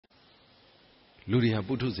Luria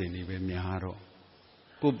Putuzeni be Miaro.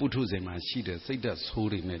 Go Putuzema she the say that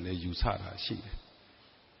sorry nele usara she.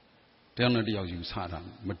 Tell the usara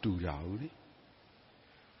Matuyaudi.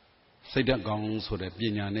 Say that gong so that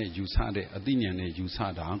Pinyane usade, Adiniane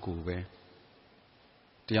usada uncle be.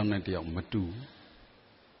 Tell the Matu.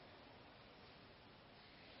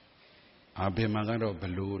 Abe Magaro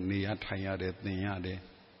below near Tayade Niade.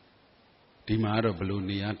 Dimaro below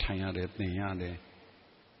near Tayade Niade.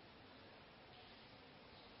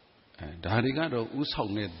 Darigado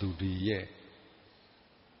Usone Dudi,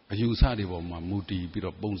 a Usadi Muti, bit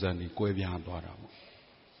of Bonzani, Quavian Dora.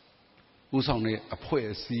 Usone a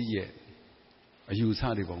poesy yet, a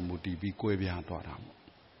Usadi Muti, be Quavian Dora.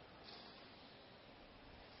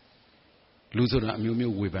 Luzona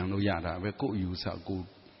Mumu Wibano Yada, we go use a good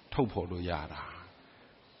topo Yada.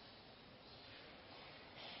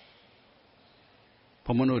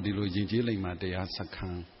 Pomono di Lugili Madea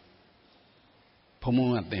Sakan.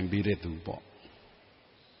 Pomo at them be to bo.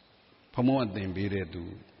 Pomo at them be to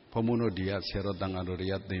Pomono dia Serodangado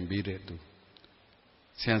at them be to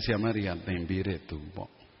Sansia Maria at them be to bo.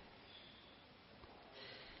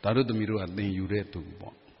 Taru the Miro at them you read to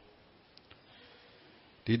bo.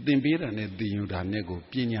 Did them be and at the Udanego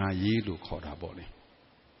Pina Yilu Kora body.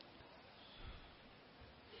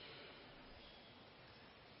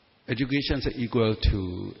 Education is equal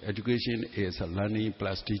to education is a learning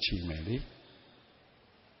plus teaching, maybe.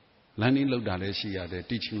 Learning look at the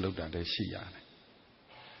teaching look at the Shia.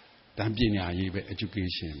 Dampinia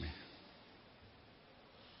education.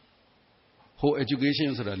 Whole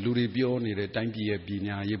education is a Luribio near the time be a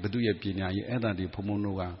Bina, Yebuya Pina, either the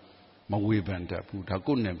Pomonoa, Mawibanda,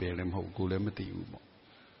 Putakuna Belem, Ho Gulemati.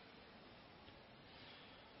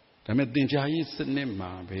 The Medinjai is the name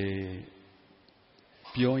be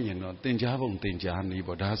Pion, or Tinjavon Tinjani,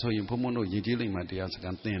 but that's how you Pomono, Yijiling Matias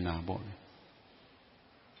and Tena boy.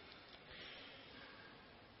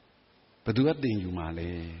 But do what thing you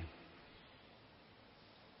male?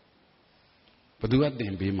 But do what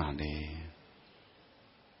thing be male?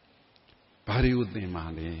 Bari would be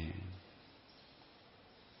male.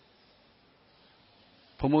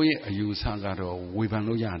 Pomoye a use Hangaro,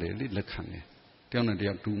 Wivano Yade, little cane. Tell me they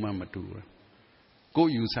are 2 mamma. Go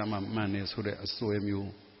use some money so that I saw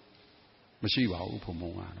you. Mashiva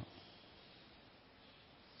Pomoano.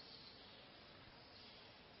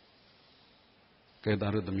 Get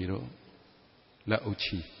out of the mirror. La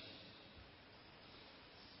Uchi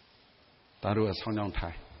Taru as Hong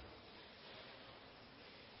Thai.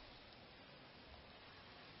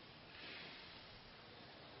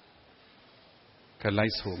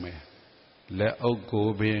 Kalais home. La O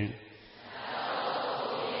go be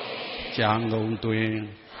Chang Long Twin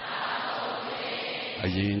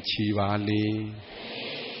Ayin Chivali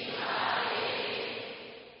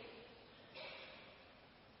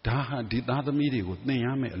Daha did other meeting with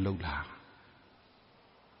Nayame Lola.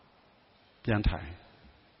 Pian Thai.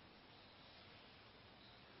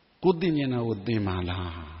 Good dinner would be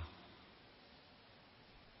Mala.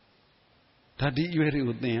 Tadi you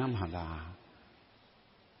would be Amhala.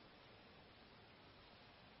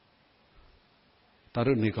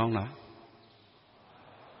 Taru Nikongla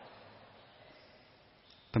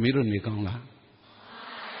Tamiru Nikongla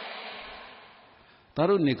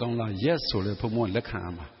Taru Nikongla, yes, so le Pomo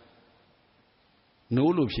Lekama. No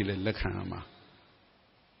Lupile Lekama.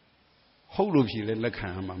 Holupile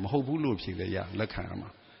Lekama, Hobulupile ya Lekama.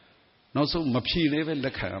 No so Mapi level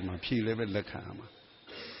Lekama, P level Lekama.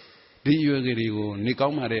 Di Yugo,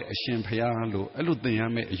 Nikomare, a Champayalo,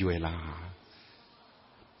 Elutayame Yuela.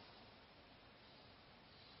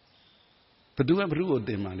 But do a brew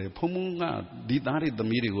de Male, Pomunga, did not the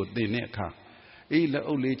meeting with the Neka. Ela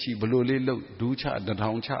Olechi, below Lilo, Ducha, the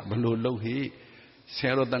town chat, below low he,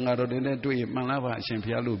 Sarah Dangaro, then do it, Malava,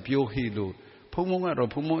 Champialo, Pio Hilo, Pomunga or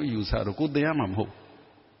Pomo use out of good Yamam ho.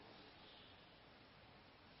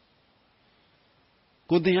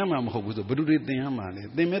 Good Yamam ho, but do it the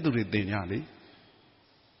Yamale, they met with the Yali.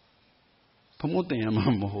 Pomo the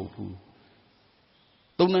Yamam ho.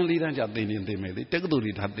 Don't lead and jab in the made it, take the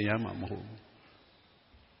lead at the Yamam ho.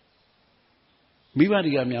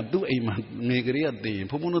 Mivaria do a man, Negria de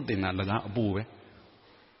Pomono de Nalaga Boe.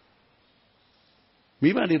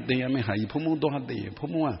 Mivari de Yameha, Pomo do had de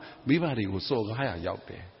Pomoa, Mivari was so high out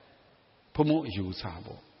there. Pomo you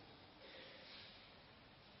sabo.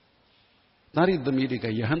 That is the medica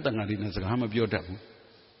Yahantangarin as a hammer bioda.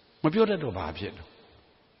 Mabioda do Babiet.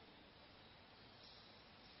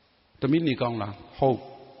 The Minicongla, hope.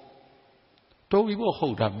 Though we will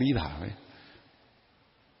hold up be that.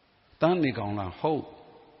 Danny gone la ho.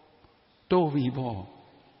 Do we bo?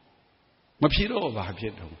 Mapiro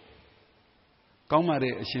Babiet. ကောင်းပါ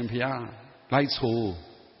တဲ့အရှင်ဘုရားလိုက်ဆို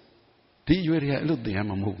ဒီရွယ်တွေကအဲ့လိုသင်ရ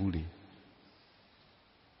မှာမဟုတ်ဘူးလေ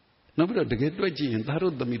နောက်ပြီးတော့တကယ်တွေ့ကြည့်ရင်သား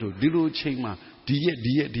တို့သမီးတို့ဒီလိုချိန်မှာဒီရက်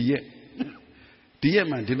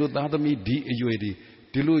မှာဒီလိုသားသမီးဒီအရွယ်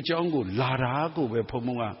ဒီလိုအကြောင်းကိုလာတာကိုပဲဘုံ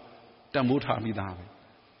ဘုံကတတ်မိုးထားပြီးသားပဲ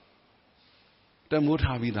တတ်မိုး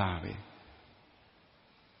ထားပြီးသားပဲ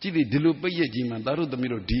ကြည့်ဒီလိုပိတ်ရက်ကြီးမှာသားတို့သ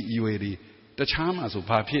မီးတို့ဒီအရွယ်တွေတခြားမှာဆို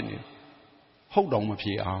ဘာဖြစ်နေဟုတ်တောင်မဖြ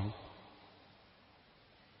စ်အောင်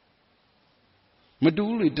မတူ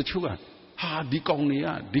ဘူးလေတချို့ကဟာဒီကောင်တွေက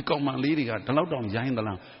ဒီကောင်မလေးတွေကဒီလောက်တောင်ရိုင်းသ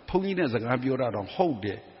လားဘုန်းကြီးနဲ့စကားပြောတာတော့ဟုတ်တ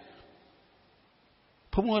ယ်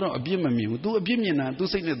ဘုန်းကတော့အပြစ်မမြင်ဘူး तू အပြစ်မြင်တာ तू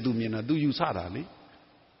စိတ်နဲ့ तू မြင်တာ तू ယူဆတာလေ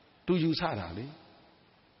तू ယူဆတာလေ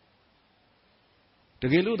တ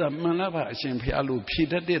ကယ်လို့ဒါမှန်လားပါအရှင်ဖျားလို့ဖြေ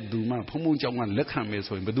တတ်တဲ့သူမှဘုံဘုံကြောင့်ကလက်ခံမယ်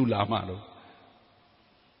ဆိုရင်ဘယ်သူလာမှတော့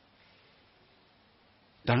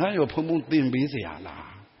ဒါကရောဘုံဘုံသင်ပေးเสีย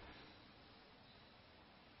လား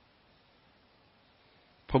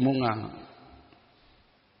ဘုံဘုံက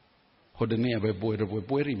ဟိုတနေ့ပဲ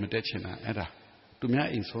ပွဲရီမတက်ချင်တာအဲ့ဒါသူများ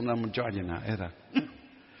အိမ်ဆုံးသားမကြွချင်တာအဲ့ဒါ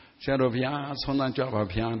ဆရာတော်ဘုရားဆုံးသားကြွပါ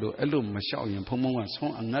ဘုရားတို့အဲ့လိုမလျှောက်ရင်ဘုံဘုံက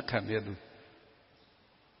ဆုံးအငတ်ခံတဲ့သူ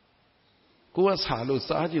ကိုယ်ကစားလို့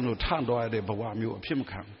စားခြင်းလို့ထသွားတဲ့ဘဝမျိုးအဖြစ်မ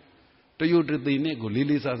ခံတရုတ်တသိနဲ့ကိုလေး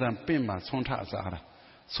လေးစားစားပင့်မှာဆုံးထစားတာ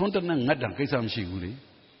ဆုံးတနဲ့ငတ်တံကိစ္စမရှိဘူးလေ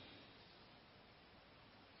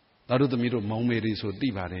သာတို့သမီးတို့မောင်မေတွေဆိုသိ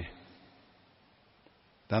ပါတယ်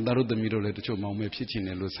ဒါသာတို့သမီးတို့လည်းတချို့မောင်မေဖြစ်ချင်တ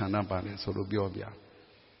ယ်လို့ဆန္ဒပါတယ်ဆိုလို့ပြောပြ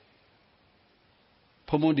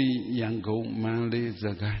ဖုံမဒီရန်ကုန်မန္တလေးစ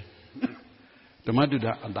ကိုင်းဓမ္မတုဒ္ဒ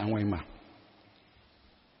အတန်ဝိုင်းမှာ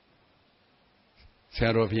ဆရာ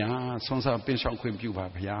တော်ဘုရားဆွမ်းစားပင်ဆောင်ခွင့်ပြုပါ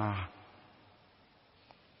ဗျာ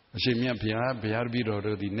အရှင်မြတ်ဘုရားတပည့်တော်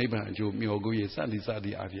တို့ဒီနိဗ္ဗာန်အကျိုးမျှော်ကိုရစသည်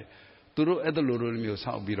အဖြစ်သူတို့အဲ့လိုလိုမျိုး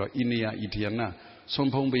ဆောက်ပြီးတော့ဣနေယဣထယနာဆွ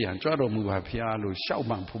မ်းဖုံးပေးရန်ကြွတော်မူပါဘုရားလို့ရှောက်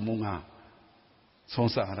မှန်ဖုံဖုံးကဆွ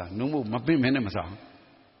မ်းစားတာနှုံးမို့မပင့်မဲနဲ့မစား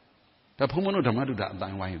ဒါဖုံဖုံးတို့ဓမ္မတုဒ္ဒအတ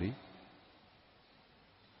န်ဝိုင်းလေ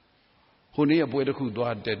ဟိုနေ့ကပွဲတစ်ခု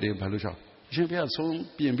သွားတက်တယ်ဘာလို့ရှောက်အရှင်ဘုရားဆုံး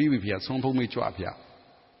ပြင်ပြီးပြီဘုရားဆုံးဖုံးမေးကြွဘုရား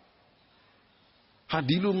ဟာ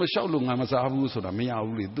ဒီလိုမလျှောက်လို့ငါမစားဘူးဆိုတာမရ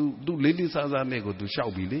ဘူးလေ तू လေးလေးစားစားနဲ့ကို तू လျှော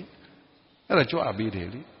က်ပြီလေအဲ့ဒါကြွပေးတယ်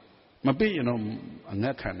လေမပြည့်ရင်တော့အင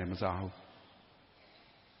တ်ခံတယ်မစားဘူး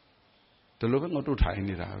ဒီလိုပဲငါတို့ထိုင်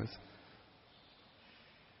နေတာပဲ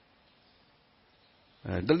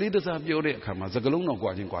တလေးတစားပြောတဲ့အခါမှာစကလုံးတော့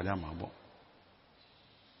ကြွားချင်းကြွားကြမှာပေါ့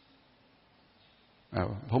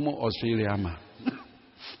ဘုံမဩစတြေးလျမှာ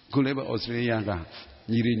ခုလည်းပဲဩစတြေးလျက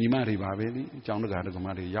ညီတွေညီမတွေပါပဲလေအကြောင်းတကာဒကမ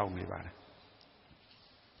တွေရောက်နေပါတယ်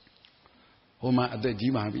ဟိုမှာအသက်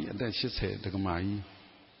ကြီးပါပြီအသက်80ဒကမာကြီး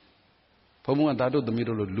ဘုံဘုံကသားတို့သမီး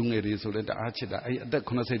တို့လိုလူငယ်တွေဆိုလဲတအားချစ်တာအဲ့အသက်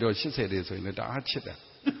80တော့80တွေဆိုရင်လည်းတအားချစ်တာ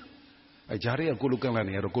အဲ့ဂျားတွေကကိုလူကန့်လာ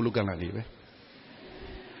နေရတော့ကိုလူကန့်လာနေပဲ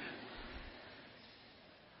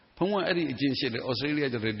ဘုံကအဲ့ဒီအချင်းရှိတယ်ဩစတြေးလျ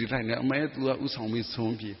ကျတော့ဒီထိုင်နေအမဲသူကဥဆောင်ပြီး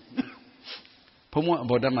ဆုံးပြေဘုံကအ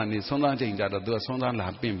ဘော်တက်မှနေဆွမ်းသားချိန်ကြတော့သူကဆွမ်းသားလာ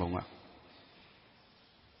ပင့်ဘုံက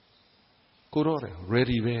ကိုတော့တယ်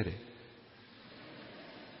ready ပဲတဲ့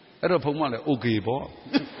အဲ့တော့ဘုံမလည်း okay ပေါ့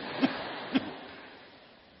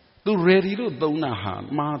သူ ready လို့သုံးတာဟာ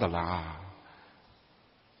မှားသလား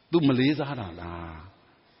သူမလေးစားတာလား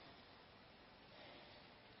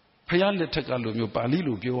ဖယားလက်ထက်ကလိုမျိုးပါဠိ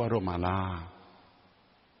လိုပြောရတော့မှာလား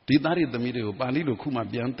ဒီသားတွေသမီးတွေကိုပါဠိလိုခုမှ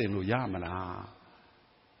ပြန်သင်လို့ရမလား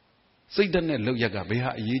စိတ်ဓာတ်နဲ့လောက်ရက်ကဘယ်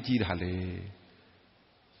ဟာအရေးကြီးတာလဲ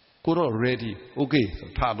ကိုတော့ ready okay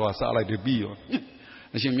ထားသွားစားလိုက်တယ်ပြီးရော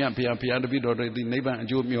အရှင်မြတ်ဘုရားတပည့်တော်တွေဒီနိဗ္ဗာန်အ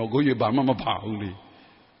ကျိုးမျှော်ကိုရပါမှမပါဘူးလေ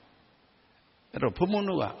အဲ့တော့ဘုံဘုံ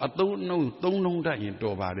တို့ကအသုံးနှုံသုံးနှုံတတ်ရင်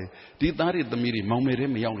တော်ပါတယ်ဒီသားတွေသမီးတွေမောင်မယ်တွေ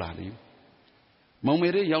မရောက်လာလေမောင်မ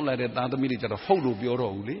ယ်တွေရောက်လာတဲ့သားသမီးတွေကျတော့ဟုတ်လို့ပြော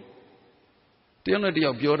တော့ဘူးလေတယောက်နဲ့တ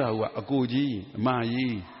ယောက်ပြောတာကအကိုကြီးအမ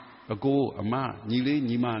ကြီးအကိုအမညီလေး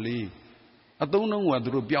ညီမလေးအသုံးနှုံကသူ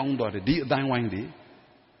တို့ပြောင်းသွားတယ်ဒီအတိုင်းဝိုင်းလေ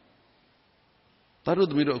သားတို့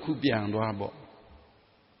သမီးတို့အခုပြန်သွားပေါ့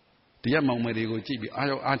ဒီကမောင်မယ်တွေကိုကြည့်ပြီး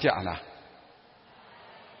အားကြလား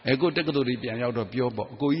ကိုတက္ကသိုလ်တွေပြန်ရောက်တော့ပြောပေါ့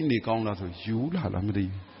အကိုကြီးနေကောင်းလားဆိုယူလာလားမသိ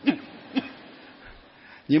ဘူး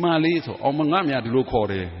ညီမလေးဆိုအောင်မငါ့မြဒီလိုခေါ်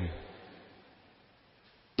တယ်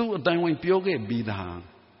သူ့အတိုင်းဝိုင်းပြောခဲ့ပြီးသား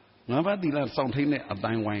ငါးပါးသီလစောင့်ထိန်တဲ့အ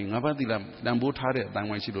တိုင်းဝိုင်းငါးပါးသီလတန်ဖိုးထားတဲ့အတိုင်း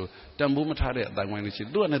ဝိုင်းရှိလို့တန်ဖိုးမထားတဲ့အတိုင်းဝိုင်းလို့ရှိ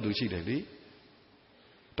သူ့နဲ့သူရှိတယ်လေ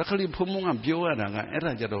တခါလေဖုံမုံကပြောရတာကအဲ့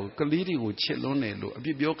ဒါကြတော့ကလေးတွေကိုချစ်လွန်းတယ်လို့အပြ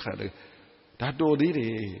စ်ပြောခါတယ်ဒါတော်သေးတ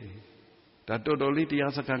ယ်ဒါတော်လေးတ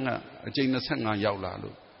ရားစခန်းကအကျိန်25ရောက်လာ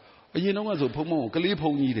လို့အရင်တော့ကဆိုဖုံမုံကိုကလေး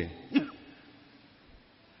ဖုံကြီးတယ်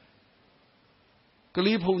က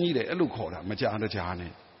လေးဖုံကြီးတယ်အဲ့လိုခေါ်တာမကြားတကြား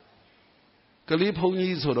နဲ့က ကလေးဘုန်း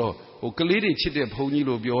ကြီးဆိုတော့ဟိုကလေးတွေချစ်တဲ့ဘုန်းကြီး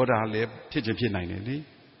လို့ပြောတာလည်းဖြစ်ချင်ဖြစ်နိုင်တယ်လေ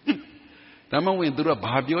ဒါမှဝင်သူတို့က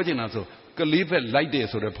ဘာပြောချင်တာဆိုကလေးဘက်လိုက်တယ်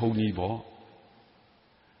ဆိုတဲ့ဘုန်းကြီးပေါ့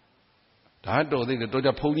ဒါတော်သေးတယ်တော့ကြ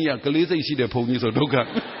ဘုန်းကြီးကကလေးစိတ်ရှိတဲ့ဘုန်းကြီးဆိုဒုက္ခ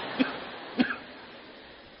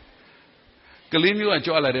ကလေးမျိုးက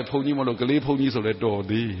ကြွလာတဲ့ဘုန်းကြီးမလို့ကလေးဘုန်းကြီးဆိုလဲတော်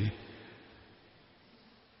သေး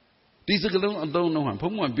ဒီစကလုံးအသုံးတော့ဘု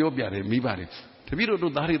န်းကပြောပြတယ်မိပါတယ်တပည့်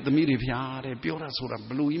တို့သားတွေသမီးတွေဖျားတယ်ပြောတာဆိုတာ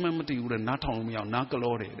ဘလူကြီးမှမသိဘူးတဲ့နားထောင်လို့မရအောင်နားက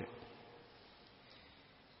လောတယ်တဲ့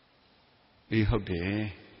အေးဟုတ်တယ်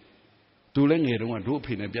သူလည်းငယ်တုန်းကတို့အ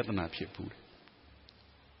ဖေနဲ့ပြဿနာဖြစ်ဘူးတဲ့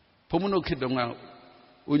ဘုန်းမတို့ခေတ္တက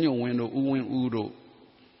ဦးညုံဝင်းတို့ဦးဝင်းဦးတို့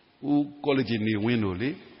ဦးကောလိပ်နေဝင်းတို့လေ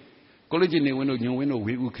ကောလိပ်နေဝင်းတို့ညုံဝင်းတို့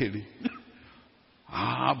ဝေဦးခေလေ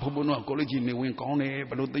ဘုန်းတို့ကကောလိပ်နေဝင်းကောင်းတယ်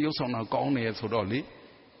ဘလို့တရုပ်ဆောင်တာကောင်းတယ်ဆိုတော့လေ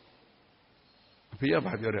အဖေက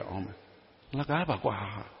ဘာပြောတယ်အောင်မလကားပါကွာ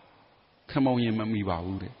ခမောင်ရင်မမိပါ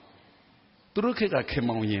ဘူးတဲ့သူတို့ခေတ်ကခ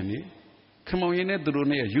မောင်ရင်လေခမောင်ရင်နဲ့သူတို့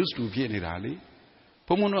နဲ့ used to ဖြစ်နေတာလေ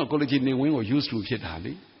ဘုံဘုံတို့ကကောလိပ်နေဝင်းကို used to ဖြစ်တာ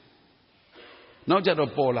လေနောက်ကြ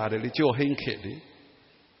တော့ပေါ်လာတယ်လေကြော်ဟိန်းခေတ်လေ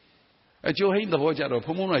အကြော်ဟိန်းသဘောကြတော့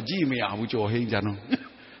ဘုံဘုံတို့ကကြည့်မရဘူးကြော်ဟိန်းကြတော့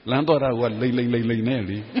လမ်းတော်တာကလိမ့်နဲ့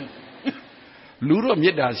လေလူတော့မေ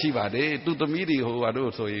တ္တာရှိပါတယ်သူသမီးတွေဟိုဟာ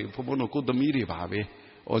တို့ဆိုရင်ဘုံဘုံတို့ကိုသမီးတွေပါပဲ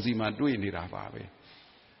အော်စီမှာတွေ့နေတာပါပဲ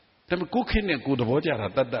ဒါပေမဲ့ကိုခင်းနဲ့ကိုသဘောကြတာ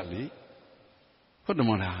တတ်လေဟုတ်တယ်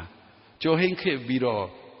မလားကြော်ဟိန်းခစ်ပြီးတော့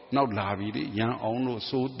နောက်လာပြီလေရန်အောင်တို့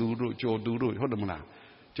စိုးသူတို့ကြော်သူတို့ဟုတ်တယ်မလား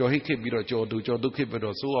ကြော်ဟိန်းခစ်ပြီးတော့ကြော်သူခစ်ပြီး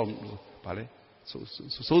တော့စိုးအောင်ဗာလဲ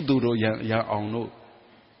စိုးသူတို့ရန်အောင်တို့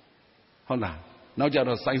ဟုတ်လားနောက်ကြ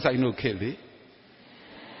တော့ဆိုင်တို့ခစ်လေ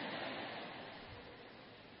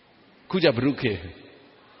ခုကြဘုရုခေ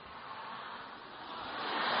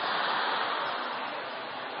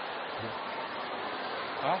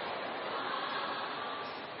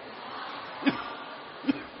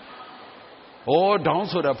ဒေါင်း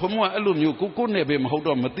ဆိုတာဘုံကအဲ့လိုမျိုးကိုနဲ့ပဲမဟုတ်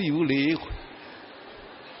တော့မသိဘူးလေ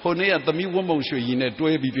ဟိုနေ့ကသမီးဝတ်မုံရွှေကြီးနဲ့တွဲ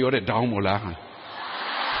ပြီးပြောတဲ့ဒေါင်းမို့လား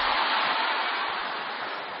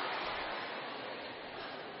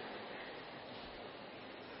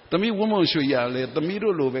သမီးဝတ်မုံရွှေရလေသမီး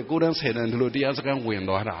တို့လိုပဲ9တန်း10တန်းဒီလိုတရားစခန်းဝင်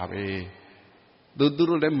သွားတာပဲသူ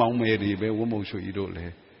တို့လည်းမောင်မယ်တွေပဲဝတ်မုံရွှေကြီးတို့လ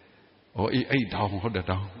ည်းအဲ့ဒေါင်းဟုတ်တယ်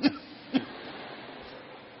ဒေါင်း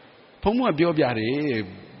ဘုံကပြောပြတယ်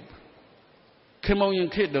ခင်မောင်ရင်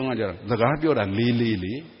ခေတ်တုန်းကကြတော့စကားပြောတာလေး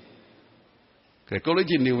လေကဲကောလိ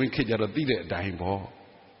ပ်နေဝင်ခေတ်ကြတော့သိတဲ့အတိုင်းပေါ့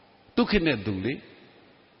သူခေတ်နဲ့သူလေ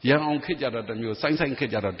ရန်အောင်ခေတ်ကြတော့တစ်မျိုးဆိုင်ခေ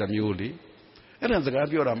တ်ကြတော့တစ်မျိုးလေအဲ့ဒါစကား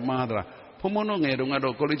ပြောတာမှားတာဘုံဘုံတို့ငယ်တုန်းက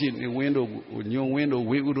တော့ကောလိပ်နေဝင်တို့ညုံဝင်းတို့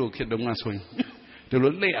ဝေဦးတို့ခေတ်တုန်းကဆိုရင်ဒီ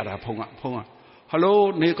လိုလှည့်ရတာဖုံကဟယ်လို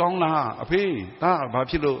နေကောင်းလားအဖေဒါဘာ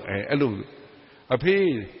ဖြစ်လို့အဲ့လိုအဖေ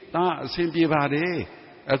ဒါအဆင်ပြေပါတယ်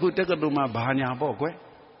အခုတက္ကသိုလ်မှာဘာညာပေါ့ကွယ်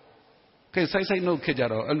ခဲဆိုင်နှုတ်ခဲ့ကြ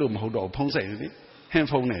တော့အဲ့လိုမဟုတ်တော့ဖုံးဆိုင်လေဟင်း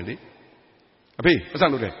ဖုံးနေလေအဖေအဆက်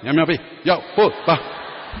လို့တယ်ညဖေးရောက်ဟုတ်ပါ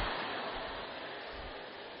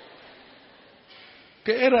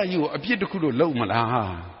ကဲအဲ့ဒါယူအပြစ်တစ်ခုလို့လုံးမ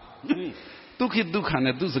လားဒုက္ခဒုက္ခ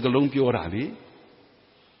နဲ့သူစကလုံးပြောတာလေ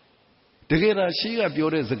တကယ်တော့ရှိကပြော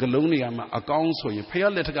တဲ့စကလုံးတွေကမှအကောင်းဆိုရင်ဖះ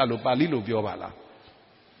လက်ထက်ကလို့ပါဠိလိုပြောပါလား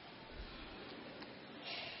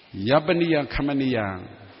ယပနိယခမနိယ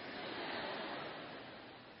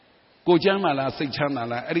ကိုချမ်းသာလားစိတ်ချမ်းသာ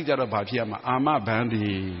လားအဲ့ဒီကြတော့ဘာဖြစ်ရမှာအာမဘန္ဒီ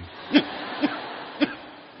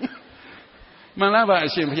မှန်လားပါအ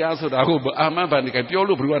ရှင်ဘုရားဆိုတာကိုအာမဘန္ဒီကပြော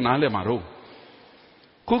လို့ဘယ်သူကနားလဲမှာတော့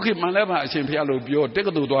ခုခေတ်မှန်လဲပါအရှင်ဘုရားလို့ပြောတက္က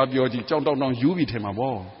သိုလ်သွားပြောကြည့်ကြောင်တောင်ယူပြီးထင်မှာ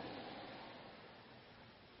ပေါ့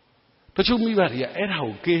တချို့မိဘတွေကအဲ့ဒါ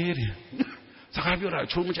ကိုကဲတယ်စကားပြောတာအ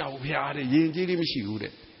ချိုးမချဘူးဘုရားတဲ့ယဉ်ကျေးလေးမရှိဘူး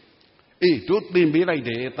တဲ့အေးတို့သင်ပေးလိုက်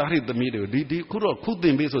တယ်သားရသမီးတွေကိုဒီခုတော့ခုသ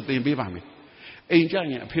င်ပေးဆိုသင်ပေးပါမယ်အိမ်ကြ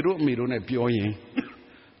ရင်အဖေတို့အမေတို့နဲ့ပြောရင်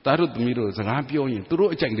သားတို့သမီးတို့စကားပြောရင်သူတို့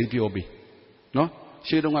အကြိုက်လေးပြောပေးနော်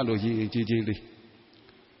ရှေးတုန်းကလိုရေးကြီးလေး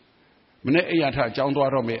မနေ့အိယာထအကြောင်းသွား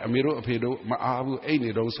တော့မယ်အမေတို့အဖေတို့မအားဘူးအိတ်နေ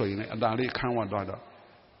တော့ဆိုရင်လည်းအသာလေးခန်းဝသွားတော့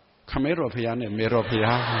ခမဲတော်ဖရားနဲ့မေတော်ဖ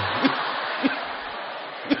ရား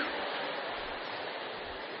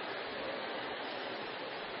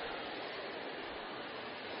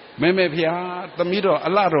မဲဖရားသမီးတော်အ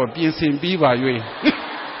လှတော်ပြင်ဆင်ပြီးပါ၍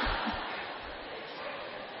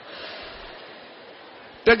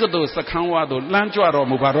တက္ကသိုလ်စခန်းဝါတို့လမ်းကြွတော်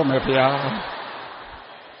မူပါတော့မယ်ဖရား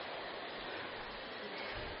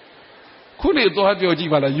ခုနေသွားပြောကြ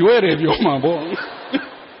ည့်ပါလားရွဲတယ်ပြောမှာပေါ့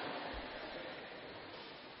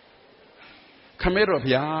ခမဲတော်ဖ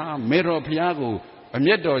ရားမေတော်ဖရားကိုအ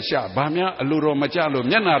မျက်တော်ရှဗာများအလိုတော်မကြလို့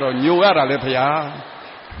မျက်နာတော်ညိုရတာလေဖရား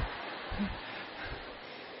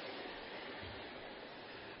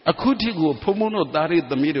အခုထိကိုဖုံဖုံတို့သားလေး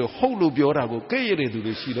သမီးတွေဟုတ်လို့ပြောတာကိုကဲ့ရတဲ့သူ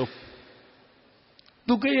တွေရှိတော့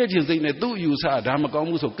သူကဲ့ရဲ့ခြင်းစိတ်နဲ့သူ့ယူဆဒါမကောင်း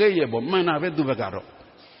ဘူးဆိုကဲ့ရဲ့ပေါ့မှန်တာပဲသူ့ဘက်ကတော့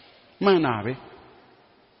မှန်တာပဲ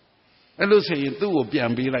အဲ့လို့ဆိုရင်သူ့ကိုပြ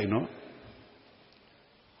န်ပေးလိုက်နော်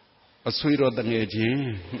အဆွေတော်တငယ်ချင်း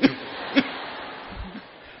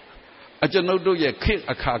အကျွန်ုပ်တို့ရဲ့ခေတ်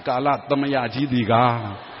အခါကာလသမယကြီးဒီက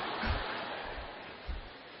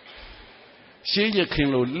ရှေးရခင်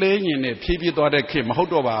လို့လဲညင်နဲ့ဖြည်းဖြည်းသွားတဲ့ခေတ်မဟုတ်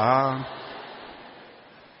တော့ပါ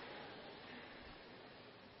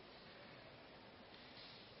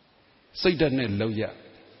စိတ်ဓာတ်နဲ့လောက်ရ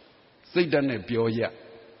စိတ်ဓာတ်နဲ့ပြောရ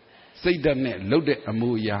စိတ်ဓာတ်နဲ့လုပ်တဲ့အမှု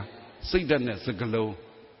အရာစိတ်ဓာတ်နဲ့စကလုံး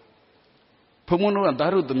ဘုံဘုံတို့က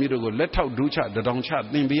သားတို့သမီးတို့ကိုလက်ထောက်ဒူးချတဒေါင်ချ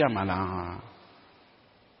သင်ပေးရမှာလား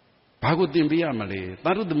ဘာကိုသင်ပေးရမလဲ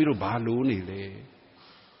သားတို့သမီးတို့ဘာလို့နေလဲ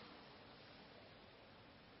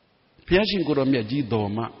ဘုရားရှင်ကိုယ်တော်မြတ်ကြီး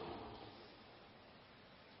တော်မှ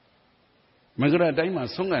မဂရတိုင်းမှာ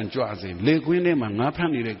ဆုံးခံကြွစဉ်လေကွင်းထဲမှာငါးဖ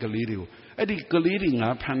မ်းနေတဲ့ကလေးတွေကိုအဲ့ဒီကလေးတွေ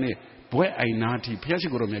ငါးဖမ်းတဲ့ဘွဲအိုင်နာတိဘုရားရှ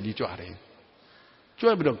င်ကိုယ်တော်မြတ်ကြီးကြွတယ်ကြွ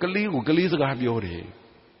ပြီးတော့ကလေးကိုကလေးစကားပြောတယ်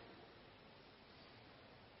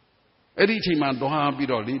အဲ့ဒီအချိန်မှာသွားပြီး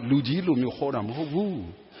တော့လေလူကြီးလိုမျိုးဟောတာမဟုတ်ဘူး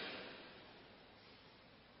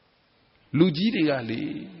လူကြီးတွေကလေ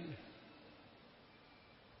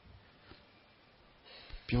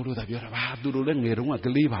ပြောလို့တာပြောတာပါသူတို့လည်းငယ်တုန်းကက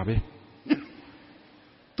လေးပါပဲ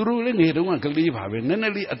သူတို့လည်းငယ်တုန်းကကလေးပါပဲနည်းန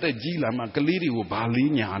ည်းလေးအသက်ကြီးလာမှကလေးတွေကိုဘာ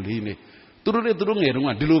လေးညာလေးနေသူတို့လည်းသူတို့ငယ်တုန်းက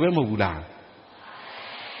ဒီလိုပဲမဟုတ်ဘူးလား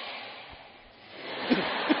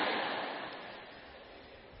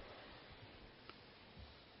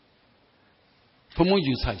ဘုံမ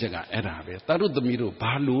ယူဆချက်ကအဲ့ဒါပဲတာတို့သမီးတို့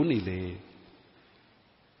ဘာလို့နေလဲ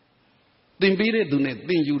သင်ပေးတဲ့သူနဲ့သ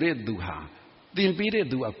င်ယူတဲ့သူဟာသင်ပေးတဲ့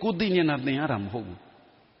သူကကိုသိဉာဏ်သင်ရတာမဟုတ်ဘူး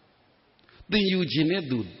သင်ယူခြင်းတဲ့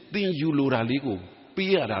သူသင်ယူလိုတာလေးကို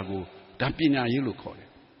ပေးရတာကိုဒါပညာရေးလို့ခေါ်တယ်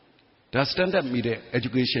ဒါ standard မိတဲ့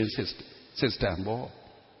education system ပေါ့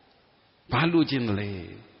ဘာလို့ခြင်းလဲ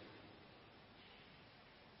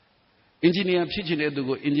အင်ဂျင်နီယာဖြစ်ချင်တဲ့သူ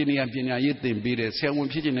ကိုအင်ဂျင်နီယာပညာရေးသင်ပေးတယ်ဆရာဝန်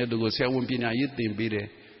ဖြစ်ချင်တဲ့သူကိုဆရာဝန်ပညာရေးသင်ပေးတယ်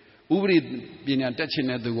ဥပဒေပညာတတ်ချင်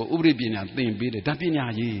တဲ့သူကိုဥပဒေပညာသင်ပေးတယ်ဒါပညာ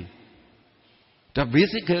ရေးဒါ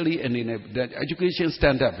basically အနေနဲ့ education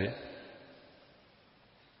standard ပဲ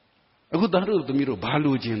အခုသားတို့သမီးတို့ဘာ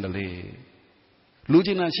လိုချင်တယ်လဲလိုချ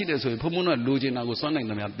င်တာရှိတယ်ဆိုရင်ဘုံဘုံကလိုချင်တာကိုစွမ်းနိုင်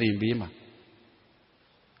တယ်များသင်ပေးမှာ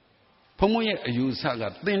ဘုံဘုံရဲ့အယူဆက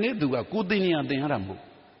သင်တဲ့သူကကိုသိဉာဏ်သင်ရတာမဟုတ်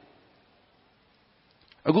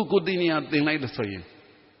အခုကိုသိဉာဏ်သင်လိုက်လို့ဆိုရင်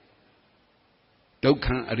ဒုက္ခ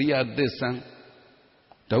အရိယသစ္စာ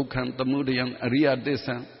ဒုက္ခသမုဒယံအရိယသစ္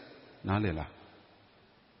စာနားလည်လား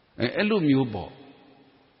အဲ့လိုမျိုးပေါ့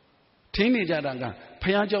ထင်းနေကြတာကဘု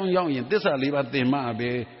ရားကျောင်းရောက်ရင်သစ္စာလေးပါးသင်မှပဲ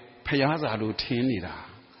ဘုရားစာလို့ထင်းနေတာ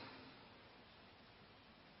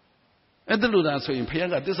အဲ့ဒါလို့သာဆိုရင်ဘုရား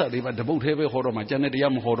ကသစ္စာလေးပါးတပုတ်သေးပဲဟောတော့မှကျန်တဲ့တ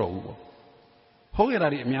ရားမဟောတော့ဘူးပေါ့ဟောရတာ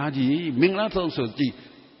တွေအများကြီးမင်္ဂလာဆုံးဆိုကြည့်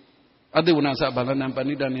အသေဝနာစဘာလနံပ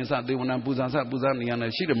ဏိတနိစသေဝနာပူဇာစပူဇာနေရ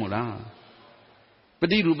နဲ့ရှိတယ်မို့လားပ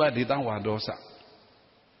ฏิရူပဒေတဝါဒောစ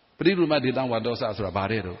ပฏิရူပဒေတဝါဒောစဆိုတာဘာ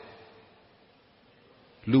တဲ့တော့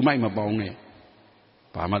လူမိုက်မပေါင်းနဲ့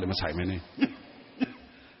ဘာမှလည်းမဆိုင်မနဲ့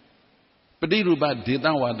ပฏิရူပဒေတ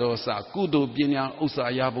ဝါဒောစကုသိုလ်ပညာဥစ္စာ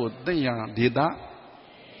ရဖို့သိရဒေတ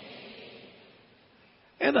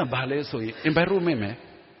အဲ့ဒါဘာလဲဆိုရင် environment ပဲ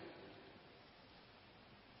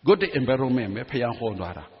good environment ပဲဖျားဟော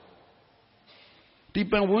သွားတာဒီ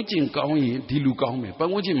ပန်ဝန်းကျင်ကောင်းရင်ဒီလူကောင်းမယ်ပန်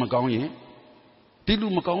ဝန်းကျင်မကောင်းရင်ဒီလူ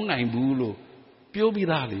မကောင်းနိုင်ဘူးလို့ပြောပြီး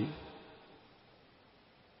သားလေ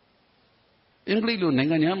အင်္ဂလိပ်လိုနိုင်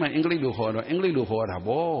ငံသားမှာအင်္ဂလိပ်လိုဟောတော့အင်္ဂလိပ်လိုဟောတာ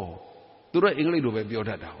ဗောသူတို့အင်္ဂလိပ်လိုပဲပြောတ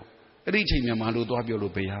တ်တာဟုတ်အဲ့ဒီအချိန်မြန်မာလိုသွားပြော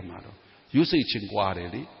လို့ဘယ်ရမှာတော့ယူစိတ်ချင်းကွာတယ်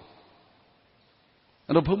လေ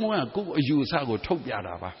အဲ့တော့ဘုံဘုံကကိုယ်အယူအဆကိုထုတ်ပြ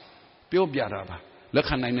တာပါပြောပြတာပါလက်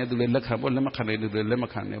ခံနိုင်တဲ့သူလည်းလက်ခံပေါ့လက်မခံနိုင်တဲ့သူလည်းလက်မ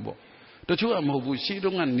ခံနဲ့ပေါ့တချို့ကမဟုတ်ဘူးရှေးတု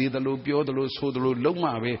န်းကနေသလိုပြောသလိုဆိုသလိုလုံးမ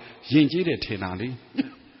ပဲယဉ်ကျေးတယ်ထင်တာလေ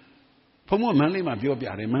ဘုံဘုံမန်းလေးမှာပြောပြ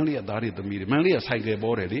တယ်မန်းလေးကသားတွေသမီးတွေမန်းလေးကဆိုင်ကယ်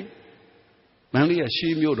ပေါ်တယ်လေမန်းလေးက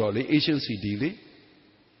ရှေးမြို့တော်လေ Asian City လေ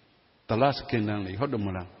The Last Kingdom လေဟုတ်တယ်မ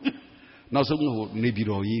လားနောက်ဆုံးနေပြည်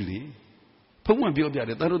တော်ကြီးလေဘုံဘုံပြောပြ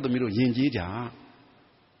တယ်သားတို့သမီးတို့ယဉ်ကျေးကြ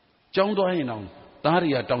ကြောင်းသွားရင်တော့သားတွေ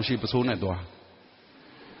ကတောင်ရှိပစိုးနဲ့သွား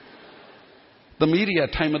သမီးတွေက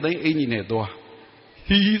ထိုင်မသိအင်ကြီးနဲ့သွား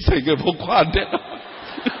ဟီးဆိုင်ကဘောခွာတဲ့အဲ့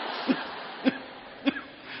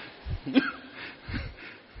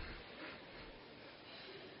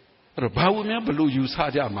တော့ဘာလို့များဘလို့ယူဆ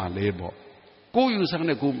ကြမှာလဲပေါ့ကိုယူဆ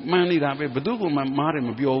တဲ့ကိုမှန်နေတာပဲဘသူကမှမားတယ်မ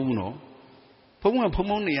ပြောဘူးနော်ဖုံး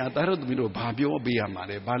ဖုံးနေရတာတို့သမီးတို့ဘာပြောပေးရမှာ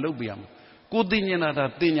လဲဘာလုပ်ပေးရမှာကိုသိဉာဏ်တာ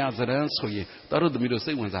တင်ညာစရန်ဆိုရင်တာတို့သမီးတို့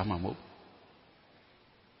စိတ်ဝင်စားမှာမဟုတ်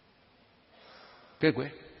ကဲကွ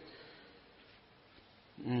ယ်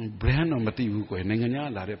brand တော့မသိဘူးကွယ်နိုင်ငံညာ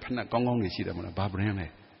လာတဲ့ဖက်နှက်ကောင်းကောင်းတွေရှိတယ်မလားဘာ brand လဲ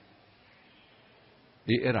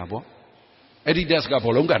အဲ့ဒါပေါ့ Adidas က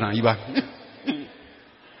ဘောလုံးကန်တာကြီးပါ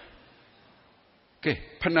ကဲ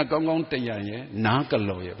ဖက်နှက်ကောင်းကောင်းတရံရဲ့နားက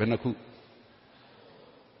လော်ရဲ့ဘယ်နှခု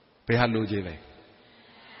ဘယ်ဟာလိုချင်လဲ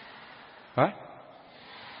ဟမ်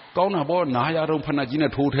ကောင်းတာပေါ့နားရတော့ဖက်နှက်ကြီး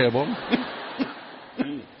နဲ့ထိုးထဲပေါ့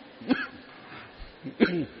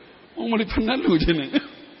အမလေးဖက်နှက်လိုချင်တယ်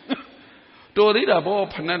တော်သေးတာပေါ့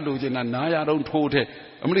ဖက်နှက်လိုချင်တာနားရတော့ထိုးထဲ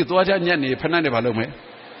အမလေးသွားချညက်နေဖက်နှက်နဲ့ဘာလုပ်မလဲ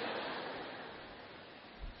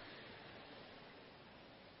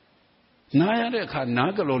နားရတဲ့အခါ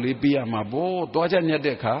နားကလော်လေးပေးရမှာပေါ့သွားချညက်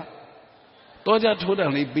တဲ့အခါသွားချထိုးတံ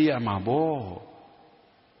လေးပေးရမှာပေါ့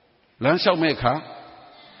လမ်းလျှောက်မဲ့အခါ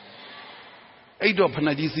အဲ့တော့ဖက်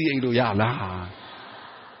နှက်ကြီးစီးအိတ်လို့ရလား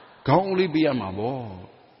ခေါင်းလေးပေးရမှာပေါ့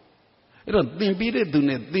အဲ့တော့သင်ပေးတဲ့သူ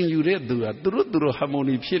နဲ့သင်ယူတဲ့သူကသူတို့ဟာမို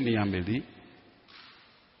နီဖြစ်နေရမယ်လေ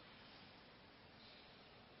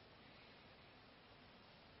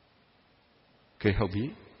ကဲဟုတ်ပြီ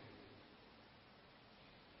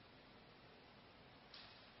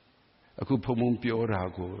အခုဖုံဖုံပြောတာ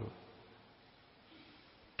ကို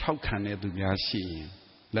ထောက်ခံတဲ့သူများရှိရင်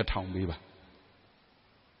လက်ထောင်ပေးပါ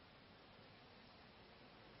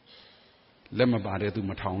လက်မပါတဲ့သူ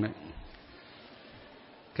မထောင်နဲ့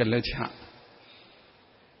ကဲလက်ချ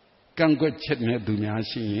ကန့်ကွက်ချက်နဲ့သူများ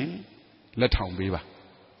ရှိရင်လက်ထောင်ပေးပါ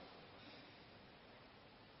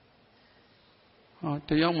ဟောတ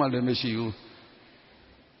ယောက်မှလည်းမရှိဘူး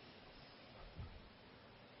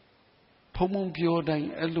ဖုံဖုံပြောတိုင်း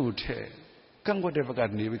အဲ့လိုထဲကန့်ကွက်တဲ့ဘက်က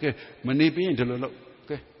နေပြီကဲမနေပြင်းဒီလိုလို့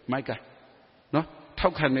ကဲမိုက်ကနော်ထော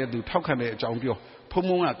က်ခံတဲ့သူထောက်ခံတဲ့အကြောင်းပြောဖုံ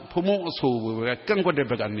ဖုံအဆိုပဲကန့်ကွက်တဲ့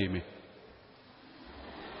ဘက်ကနေမယ်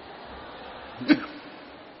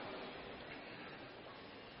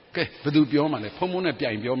ကဲဘယ်သူပြောမှလဲဖုံဖုံနဲ့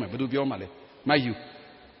ပြိုင်ပြောမယ်ဘယ်သူပြောမှလဲမိုက်ယူ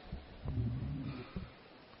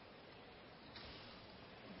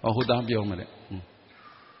ဟိုသားပြောမှလဲ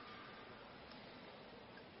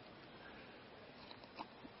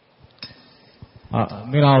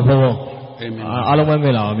မင်္ဂလာပါဘုန်းအားလုံးပဲမ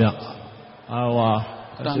င်္ဂလာပါဗျ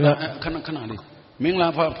ခဏလေးမင်္ဂလာ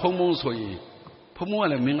ပါဖုံဖုံဆိုရင်ဖုံဖုံက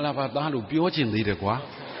လည်းမင်္ဂလာပါသားလို့ပြောချင်သေးတယ်ကွာ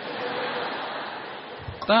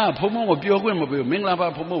သားဖုံဖုံကိုပြောခွင့်မပေးဘူးမင်္ဂလာပါ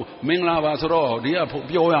ဖုံဖုံမင်္ဂလာပါဆိုတော့ဒီက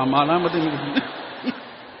ပြောရမှာလားမသိဘူး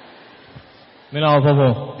မင်္ဂလာပါဘု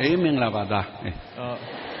န်းမင်္ဂလာပါသား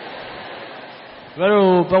ဘယ်လို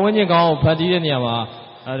ပတ်ဝန်းကျင်ကောင်းကိုဖန်တီးတဲ့နေရာမှာ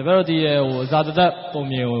ဘယ်လိုဒီအစာသက်ပုံ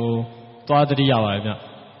မြင်ကိုသွားတတိရပါတယ်ဗျ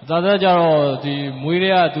အစာသက်ကြတော့ဒီမွေး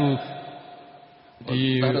တွေကသူဒီ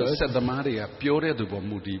ဆက်သမားတွေကပြောတဲ့သူပေါ်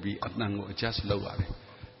မူတည်ပြီးအတန်ကို adjust လုပ်ရတယ်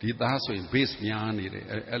ဒီသားဆိုရင် base များနေတယ်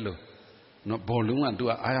အဲ့လိုနော်ဘောလုံးကသူက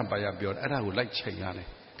အားရပါရပြောတယ်အဲ့ဒါကိုလိုက်ချိန်ရတယ်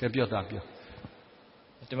ကဲပြောတာပြော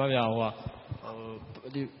ဒီမှာဗျဟို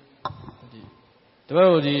ဒီတပည့်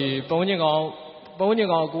တို့ဒီပုံညင်ကောင်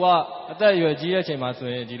ကိုကအသက်အရွယ်ကြီးတဲ့အချိန်မှာဆို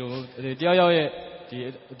ရင်ဒီလိုတယောက်ရဲ့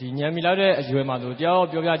ဒီညံမီလောက်တဲ့အရွယ်မှာဆိုတယောက်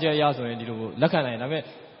ပြောပြချက်အရဆိုရင်ဒီလိုလက်ခံနိုင်တယ်ဒါပေမဲ့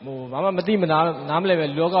ဟိုဘာမှမသိမနားမလဲပဲ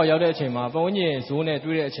လောကရောက်တဲ့အချိန်မှာပုံညင်ဇိုးနဲ့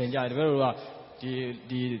တွေ့တဲ့အချိန်ကြတယ်တပည့်တို့က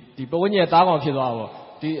ဒီပုံညင်သားကောင်ဖြစ်သွားတာပေါ့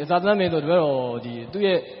ဒီအသာသမင်းဆိုတပည့်တော်ဒီသူ့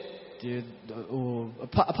ရဲ့ဒီဟို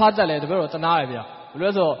အဖတက်လဲတပည့်တော်တနာရဗျာဘယ်လို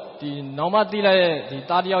လဲဆိုဒီနောင်မတီးလိုက်တဲ့ဒီ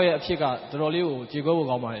သားတယောက်ရဲ့အဖြစ်ကတော်တော်လေးကိုကြေကွဲဖို့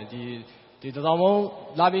ကောင်းပါတယ်ဒီတစောင်းမုံ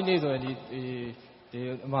လာပြီးနေဆိုရင်ဒီ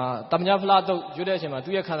တမညာဖလားတော့ရွတ်တဲ့အချိန်မှာ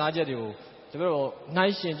သူ့ရဲ့ခံစားချက်တွေကိုတပည့်တော်နှို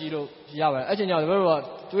င်းရှင်ကြည့်လို့ရပါတယ်အဲ့ချိန်ကျတော့တပည့်တော်က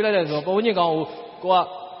တွေးလိုက်တဲ့ဆိုတော့ပုံညင်ကောင်ကိုက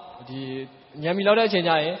ဒီညံမီလောက်တဲ့အချိန်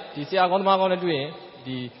ကျရင်ဒီဆရာကောင်းသမားကောင်းနဲ့တွေ့ရင်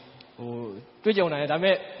ဒီဟိုတွေ့ကြုံနိုင်တယ်ဒါပေ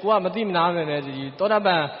မဲ့ကိုကမသိမနာမယ်ပဲဒီတောတပ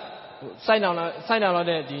န်စိုက်နောင်လောက်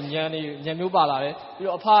တဲ့ဒီညံမျိုးပါလာတယ်ပြီး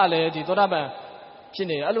တော့အဖကလည်းဒီတောတပန်ဖြစ်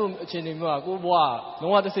နေတယ်အဲ့လိုအခြေအနေမျိုးကကိုဘွား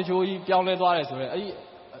လုံးဝတစ်စစ်ချိုးကြီးပြောင်းလဲသွားတယ်ဆိုတော့အဲ့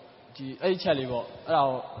ဒီချက်လေးပေါ့အဲ့ဒါ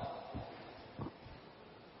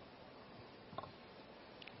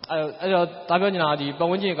အဲ့တော့တာပြောနေတာဒီပတ်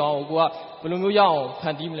ဝန်းကျင်ကောင်းကိုကဘယ်လိုမျိုးရအောင်ဖ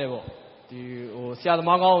န်တီးမလဲပေါ့ဒီဟိုဆရာသ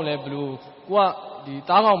မားကောင်းကိုလည်းဘယ်လိုကိုကဒီ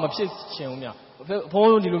သားကောင်းမဖြစ်ချင်ဘူးမြအ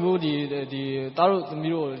ဖိုးဒီလိုမျိုးဒီသားတို့သ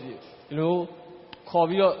မီးတို့ဒီလိုခေါ်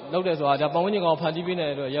ပြီးတော့လုပ်တယ်ဆိုတာဒါပတ်ဝန်းကျင်ကောင်းဖန်တီးပေးနေ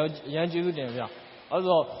တဲ့အတွက်ရန်ကျေးဇူးတင်ဗျအဲ့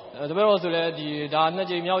ဆိုတပည့်တော်ဆိုလဲဒီဒါ2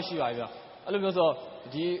ကြိမ်မြောက်ရှိပါပြီဗျအဲ့လိုမျိုးဆို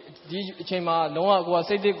ဒီအချိန်မှာလုံးဝကိုက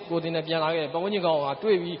စိတ်တစ်ကိုတင်နဲ့ပြန်လာခဲ့ပတ်ဝန်းကျင်ကောင်းက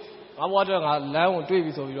တွေ့ပြီးငါဘွားတော့ငါလမ်းကိုတွေ့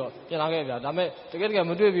ပြီဆိုပြီးတော့ပြန်လာခဲ့ဗျာဒါပေမဲ့တကယ်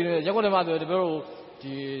မတွေ့ပြီရက်ွက်တယ်မှဆိုတပည့်တော်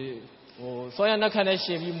ဒီဟိုစောရနှက်ခမ်းနဲ့ရှ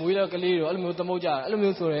င်ပြီးမွေးတဲ့ကလေးတွေအဲ့လိုမျိုးသမုတ်ကြအဲ့လို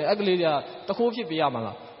မျိုးဆိုရင်အဲ့ကလေးတွေကတခိုးဖြစ်ပေးရမှာ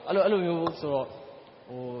လားအဲ့လိုမျိုးဆိုတော့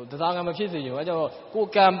ဟိုတစားကမဖြစ်စေချင်ဘူးအဲ့ကျတော့ကို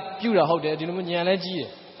ကံပြူတာဟုတ်တယ်ဒီလိုမျိုးညံလဲကြီးတယ်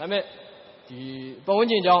ဒါပေမဲ့ဒီပတ်ဝန်း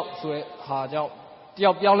ကျင်ကြောင့်ဆိုရဲဟာကြောင့်တ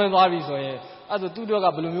ယောက်ပြောင်းလဲသွားပြီဆိုရင် အဲ့ဒါသူတို့က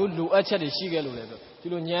ဘယ်လိုမျိုးလိုအပ်ချက်တွေရှိခဲ့လို့လဲဆိုဒီ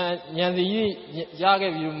လိုညံစီကြီးရ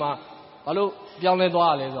ခဲ့ပြီးမှဘာလို့ပြောင်းလဲ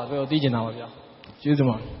သွားရလဲဆိုတာပြောသိချင်တာပါဗျာကျေးဇူး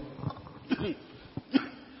ပါ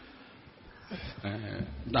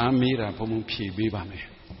ဒါမေးတာဘုံဘုံဖြေပေးပါမယ်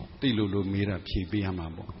တိလို့လို့မေးတာဖြေပေးရမှာ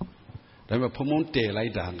ပေါ့ဒါပေမဲ့ဘုံဘုံတည်လို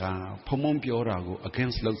က်တာကဘုံဘုံပြောတာကို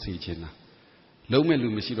against လုပ်စီချင်တာလုံးမဲ့လူ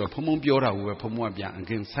မရှိတော့ဘုံဘုံပြောတာကိုပဲဘုံဘုံကပြန်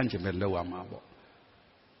against ဆန့်ကျင်ပဲလုပ်ရမှာပေါ့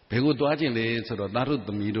ဘယ်ကိုသွားခြင်းလဲဆိုတော့သားတို့သ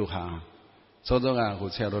မီးတို့ဟာစောစောကဟို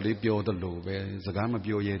ဆရာတော်လေးပြောသလိုပဲစကားမ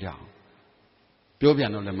ပြောရဲကြအောင်ပြောပြန်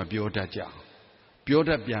တော့လည်းမပြောတတ်ကြအောင်ပြောတ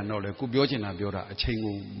တ်ပြန်တော့လည်းကိုပြောချင်တာပြောတာအချိန်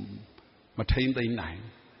ကိုမထိမ့်သိမ့်နိုင်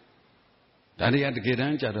ဒါတွေကတကယ်တ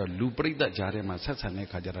မ်းကျတော့လူပြိတ္တကြားထဲမှာဆက်ဆံတဲ့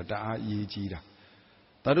ခါကျတော့တအားအရေးကြီးတာ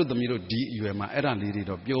သားတို့သမီးတို့ဒီအရွယ်မှာအဲ့ဒါလေးတွေ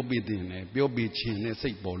တော့ပြောပေးတင်တယ်ပြောပေးခြင်းနဲ့စိ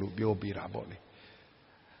တ်ပေါ်လို့ပြောပေးတာပေါ့လေ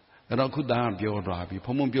အဲ့တော့ခုသားကပြောသွားပြီ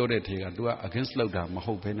ဘုံဘုံပြောတဲ့ထေက तू က against လောက်တာမ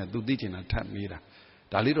ဟုတ်ဘဲနဲ့ तू သိချင်တာထပ်မေးတာ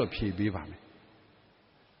ဒါလေးတော့ဖြေပေးပါမယ်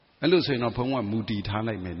အဲ့လို့ဆိုရင်တော့ဘုံကမူတည်ထား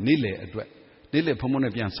လိုက်မယ်နေ့လေအတွက်နေ့လေဘုံဘုံ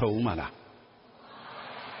နဲ့ပြန်ဆုံဦးမှာလား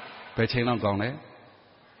ဘယ်ချိန်လောက်ကောင်းလဲ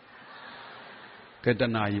ကဲတ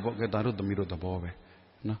နာကြီးပေါ့ကဲသားတို့သမီးတို့သဘောပဲ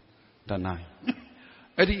နော်တနာကြီး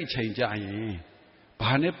အဲ့ဒီအချိန်ကြရင်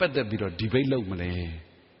ဘာနဲ့ပတ်သက်ပြီးတော့ debate လုပ်မလဲ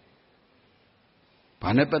ဘာ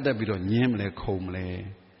နဲ့ပတ်သက်ပြီးတော့ညင်းမလဲခုံမလဲ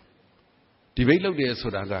debate လုပ်တယ်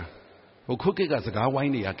ဆိုတာကဟိုခုခေတ်ကစကားဝို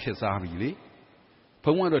င်းတွေကခက်စားပြီလေ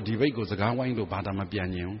ဘုံကတော့ debate ကိုစကားဝိုင်းလို့ဘာသာမပြန်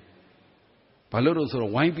ညင်ဘူးဘာလို့လို့ဆို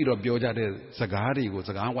တော့ဝိုင်းပြီးတော့ပြောကြတဲ့စကားတွေကို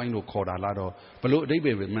စကားဝိုင်းလို့ခေါ်တာလားတော့ဘလို့အတိတ်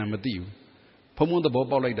ပဲမှန်မသိဘူးဘုံသဘော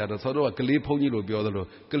ပေါက်လိုက်တာတော့ဆိုတော့ကလေးဘုံကြီးလို့ပြောသလို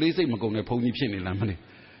ကလေးစိတ်မကုန်တဲ့ဘုံကြီးဖြစ်နေလားမသိ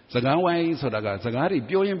စကားဝိုင်းဆိုတာကစကားတွေ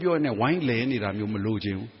ပြောရင်ပြောရင်ဝိုင်းလဲနေတာမျိုးမလိုချ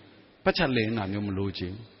င်ဘူးပတ်ချက်လဲနေတာမျိုးမလိုချ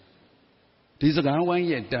င်ဘူးဒီစကားဝိုင်း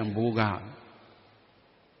ရဲ့တန်ဖိုးက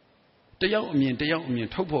တယောက်အမြင်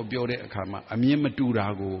ထုတ်ဖို့ပြောတဲ့အခါမှာအမြင်မတူတာ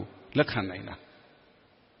ကိုလက်ခံနိုင်တာ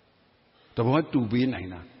တဘောတူပေးနိုင်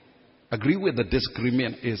တာ agree with the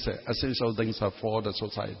disagreement is an essential thing for the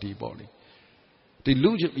society ပေါ့လေဒီ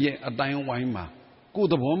လူရဲ့အတိုင်းဝိုင်းမှာကိုယ်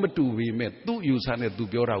သဘောမတူပေမဲ့သူ့ယူဆနဲ့သူ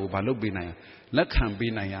ပြောတာကိုမလုပ်ပေးနိုင်လက်ခံ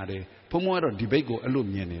ပေးနိုင်ရတယ်ဘုံဘုံကတော့ debate ကိုအဲ့လို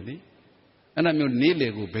မြင်တယ်လေအဲ့ဒါမျိုးနေ့လေ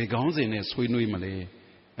ကိုဘယ်ကောင်းစင်နဲ့ဆွေးနွေးမလဲ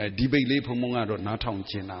debate လေးဘုံဘုံကတော့နားထောင်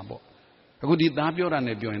ကျင်တာပေါ့အခုဒီသားပြောတာ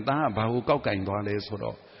နဲ့ပြောရင်သားကဘာကိုကောက်ကင်သွားလဲဆို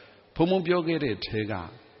တော့ဘုံဘုံပြောခဲ့တဲ့ထဲက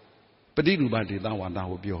ပဋိရူပဒေသဝါဒ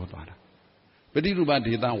ကိုပြောသွားတာပဋိရူပ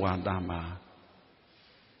ဒေသဝါဒမှာ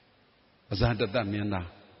အဇာတတမင်းသား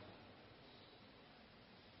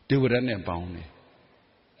ဒေဝရတ်နဲ့ပေါင်းတယ်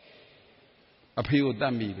အဖေကိုတ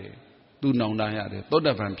တ်မိတယ်သူနောင်တရတယ်သောတ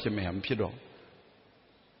ပန်ဖြစ်မယ်မဖြစ်တော့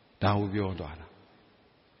ဒါကိုပြောသွားတာ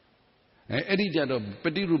အဲ့ဒီကြတော့ပ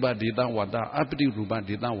ဋိရူပဒေသဝါဒအပဋိရူပ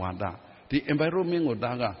ဒေသဝါဒဒီ environment ကို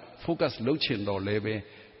ဒါက focus လုပ်ချင်တော့လဲပဲ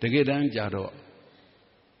တကယ်တမ်းကြတော့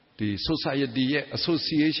ဒီ society ရဲ့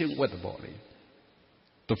association with ပေါ့လေ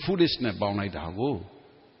the foolish နဲ့ပေါင်းလိုက်တာကို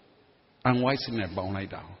unwise နဲ့ပေါင်းလို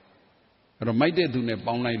က်တာအဲ့တော့မိုက်တဲ့သူနဲ့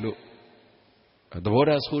ပေါင်းလိုက်လို့သဘော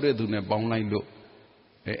ထားဆိုးတဲ့သူနဲ့ပေါင်းလိုက်လို့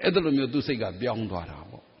အဲ့ဒါလိုမျိုးသူစိတ်ကပြောင်းသွားတာ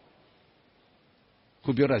ပေါ့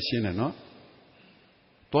ခုပြောတာရှင်းတယ်နော်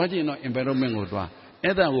တွားကြည့်တော့ environment ကိုတွား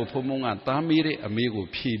အဲ့ဒါကိုဖုံဖုံကသားမေးတဲ့အမေးကို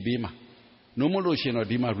ဖြေပေးမှာနှုံးမလို့ရှင်းတော့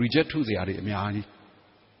ဒီမှာ reject ထုစရာတွေအများကြီး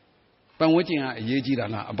ပတ်ဝန်းကျင်ကအရေးကြီးတာ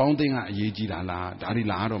လားအပေါင်းအသင်းကအရေးကြီးတာလားဒါတွေ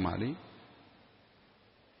လာတော့မှလေ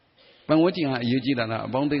ပတ်ဝန်းကျင်ကအရေးကြီးတာလားအ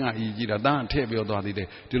ပေါင်းအသင်းကအရေးကြီးတာဒါကထည့်ပြောသွားသေးတယ်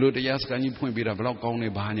ဒီလိုတရားစခန်းကြီးဖွင့်ပေးတာဘယ်တော့ကောင်းနေ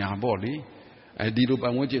ဘာညာပေါ့လေဒီလိုပ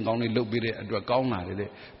တ်ဝန်းကျင်ကောင်းနေလုပ်ပေးတဲ့အတွက်ကောင်းလာတယ်လေ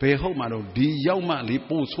ဘယ်ဟုတ်မှတော့ဒီရောက်မှလေ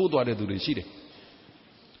ပို့ဆိုးသွားတဲ့သူတွေရှိတယ်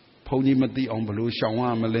ဘုန်းကြီးမသိအောင်ဘလို့ရှောင်ရ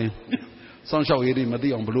မလဲစောင့်ရှောက်ရေးတွေမသိ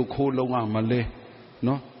အောင်ဘလို့ခိုးလုံးရမလဲ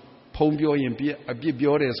နော်ဖုံပြောရင်အပြစ်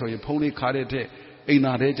ပြောတယ်ဆိုရင်ဖုံလေးခါတဲ့ထက်အိမ်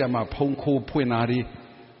သာထဲကျမှဖုံခိုးဖွင့်တာတွေ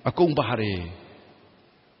အကုန်ပါတယ်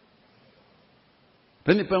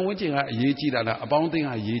ဒါနဲ့ပတ်ဝန်းကျင်ကအရေးကြီးတာလားအပေါင်းအသင်းက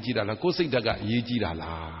အရေးကြီးတာလားကိုယ်စိတ်ဓာတ်ကအရေးကြီးတာ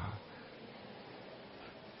လား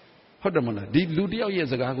ဟုတ်တယ်မလားဒီလူတယောက်ရဲ့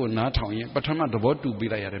စကားကိုနားထောင်ရင်ပထမသဘောတူ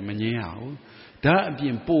ပေးလိုက်ရတယ်မငင်းရဘူးဒါအပြ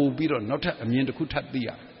င်ပို့ပြီးတော့နောက်ထပ်အမြင်တစ်ခုထပ်သိရ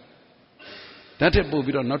တယ်ဒါထက်ပို့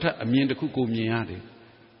ပြီးတော့နောက်ထပ်အမြင်တစ်ခုကိုမြင်ရတယ်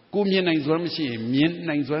ကိုမြင်နိုင်စွမ်းမရှိရင်မြင်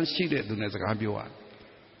နိုင်စွမ်းရှိတဲ့သူနဲ့စကားပြောရတယ်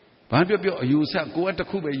ဘာပြောအယူဆကိုယ်ကတစ်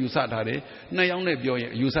ခုပဲယူဆထားတယ်နှစ်ယောက်နဲ့ပြောရ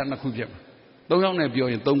င်အယူဆနှစ်ခုဖြစ်မှာသုံးယောက်နဲ့ပြော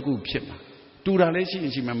ရင်သုံးခုဖြစ်မှာတူတာလည်းရှိရ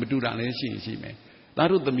င်ရှိမယ်မတူတာလည်းရှိရင်ရှိမယ်သား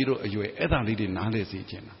တို့သမီးတို့အရွယ်အဲ့ဒါလေးတွေနားလဲစေ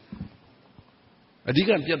ချင်တာအဓိက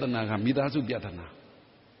ပြဿနာကမိသားစုပြဿနာ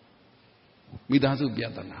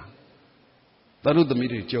သားတို့သမီး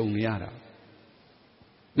တွေကြုံနေရတာ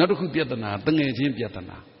နောက်တစ်ခုပြဿနာတငယ်ချင်းပြဿ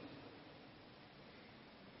နာ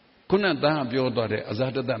ခုနသားပြောသွားတဲ့အဇာ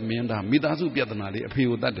တတမင်းသားမိသားစုပြဿနာလေးအဖေ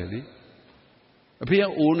ကိုတတ်တယ်လေအဖေက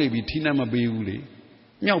အိုးနေပြီထိနှံမပေးဘူးလေ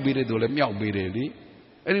မြောက်ပေးတဲ့သူလည်းမြောက်ပေးတယ်လေ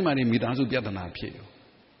Any money meet as you an appeal.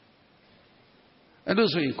 And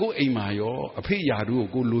also go a mayo, a pay yadu,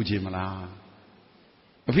 go lujimala.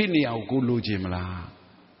 A pinia, go lujimala.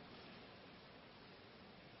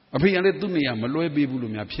 A pay and let to me, I'm a loy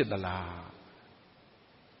bibulumia piedala.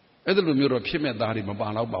 Either the mirror pimet dari,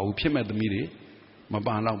 Mabana Bau, pimet the midi,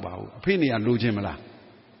 Mabana Bau, a pinia lujimala.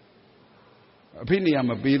 A pinia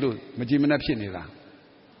mabilu, Majimina pinila.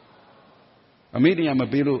 A media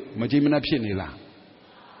mabilu, Majimina pinila.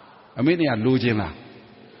 A media lujina.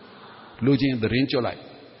 Losing the range of light.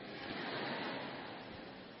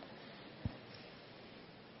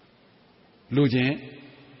 Losing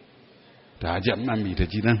Dajam Mammy the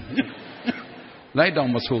Jinan. Light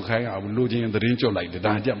down must hook high out, losing the range of light, the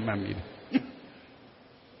Dajam Mammy.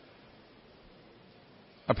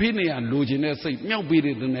 A penny and losing a say, no beat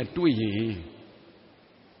it in that 2 years.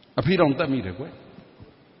 A pit on the meter.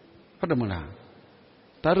 What the Mula?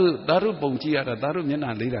 Daru Bongiara, Daru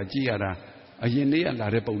Yana Lida Giara. A yene and la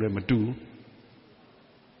repo number 2.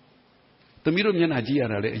 The middle Yanagia,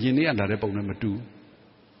 a yene and la repo number 2.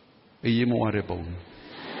 A yemo repo.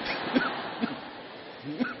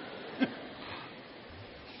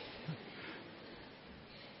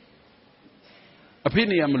 A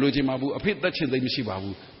penny am Lojimabu, a pit that in the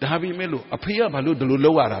Mishibabu, the Habi Melo, a pia balu de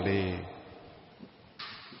Luloara.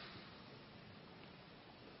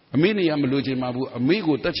 A mini am Lojimabu, a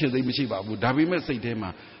migo touching the Mishibabu, Dabi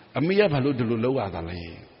Mesitema. A mere value to lower the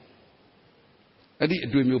lay. A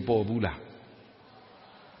dream you bobula.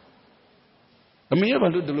 A mere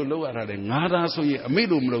value to lower than Nada so ye a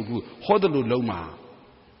medium logu, Hodelu Loma.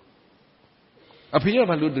 A mere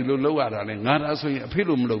value to lower than Nada so ye a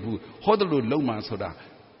pilum logu, Hodelu Loma soda.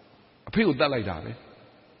 A pill that like that.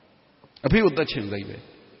 A pill that change like that.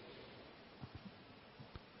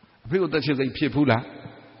 A pill that change like Piepula.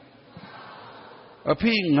 A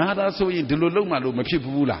ping nada so in Deluloma, my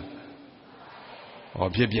people.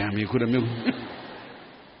 Or Piabiami could have milk.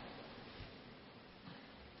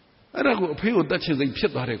 I don't go pay that is a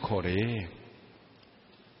pit that core.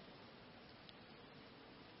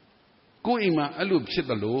 Go in my loop shit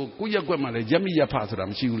the low, go ya grandma, Jamia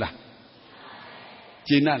Pasram, Shula.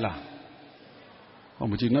 Jinala. Oh,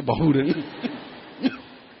 but you never hold it.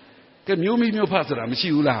 Can you meet your Pasram,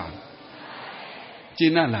 Shula?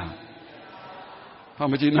 Jinala. How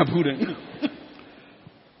much in a pudding?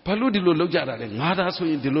 Paludilo Lojada, Nada so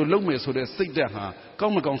in the Lome, so they sit there,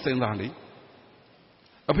 come on, Sendali.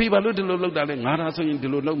 A people Ludilo Lodale, Nada so in the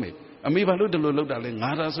Lome. A me Paludilo Lodale,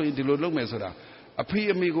 Nada so in the Lome, so that a P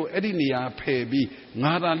amigo Edinia, pay be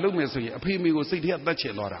Nada Lome, so a P amigo sit here, that's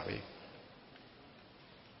it, Lord.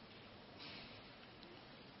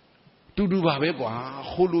 To do Babeba,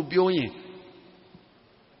 Holu Bioye.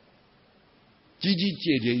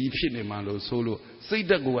 Gigi JJ, Malo solo, say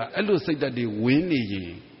that go, Elo say that they win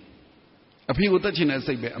ye. A people touching a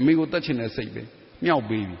sabe, amigo touching a sabe, meow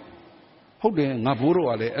baby. Hold there,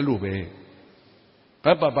 Naburo ale, Elube.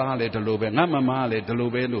 Papa Bale, the Lobe, Namamale, the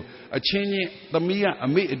Lobelo, a chain, the Mia, a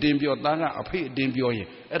me a dimbio, Dana, a pay dimbio,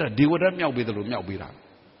 at a deal with a meow with the meow bira.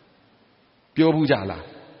 Pure Bujala.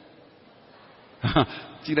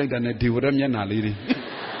 She like that, deal with a miana lady.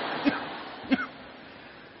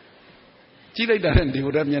 Chile doesn't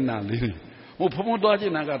do that now. Oh,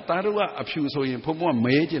 Pomodogina, Tarua, a few so in Pomo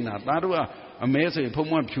Majina, Tarua, a mesa,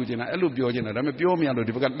 Pomo Pugina, Elubiogina, I'm a Biomia,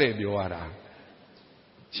 the Divocat Baby Oara.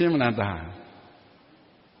 Shimnada.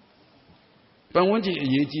 But one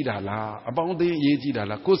Yejidala, about the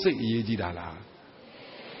Yejidala, Kose Yejidala.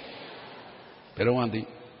 Pero one day.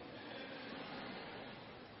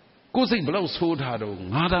 Kose blows so hard,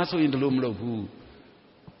 Nada so in the Lumlo who.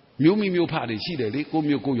 Mumi Mu party, she did it, go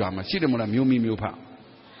Muku Yama, she didn't want a Mumi Mupa.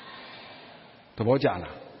 The Bojana.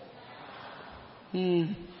 Do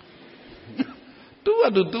go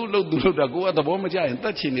at the Bomaja and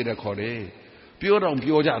touching it a core. Pure on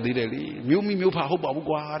Pioja did it. Mumi Mupa hope of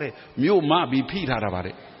Guare, Mu ma be Peter about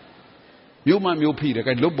it. Muma Mu Peter,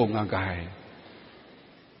 I lobong guy.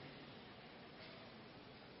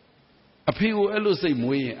 A Pigo Elo say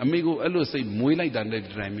Mui, amigo Elo say Mui like that,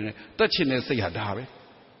 touching it say Hadave.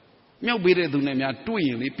 Meow beat it to name ya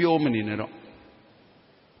doing the pure menino.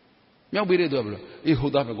 Meow beat it double. If who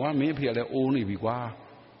does one may appear only be qua.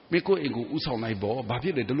 Miko ego usal my ball, but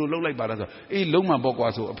he did the low like Barada. A loma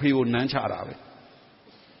boquaso, a pure nancharabe.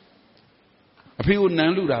 A pure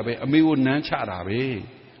nanlurabe, a meo nancharabe.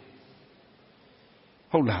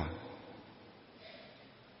 Hola.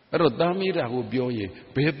 A rodamira who bioye,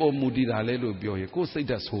 Bebo Mudida Lelo bioye, go say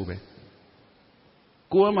that's hobe.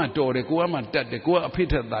 Go my daughter, go my dad, go a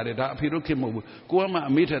Peter that a Pirokimo, go my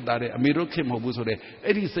meter that a Mirokimo so there.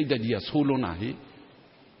 Eddie said that he has Holonahi.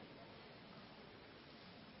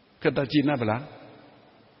 ကတကြည်နပ်ဗလား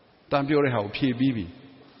တန်ပြောတဲ့ဟာကိုဖြေပြီးပြီ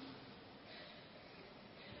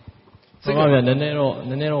စိတ်ကနည်းနည်း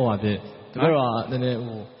တော့ပါဖြစ်တကယ်တော့နည်းနည်း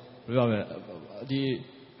ဟိုဘယ်လိုပြောမလဲဒီ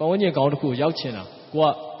ပတ်ဝန်းကျင်ကောင်းတစ်ခုရောက်ချင်တာကို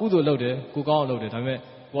ကကုသိုလ်လုပ်တယ်ကိုကောင်းအောင်လုပ်တယ်ဒါပေမဲ့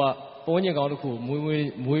ကိုကပတ်ဝန်းကျင်ကောင်းတစ်ခုမွေး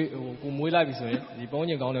ဟိုကိုမွေးလိုက်ပြီဆိုရင်ဒီပတ်ဝန်း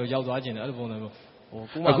ကျင်ကောင်းတွေကိုရောက်သွားခြင်းတယ်အဲ့လိုပုံစံမျိုးဟို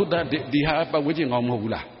ကိုမအခုဒီဟာပတ်ဝန်းကျင်ကောင်းမဟုတ်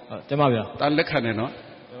ဘူးလားတင်ပါဗျာဒါလက်ခံတယ်နော်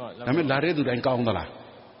ဒါပေမဲ့လာတဲ့သူတိုင်းကောင်းသလား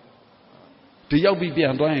ဒီရောက်ပြီးပြ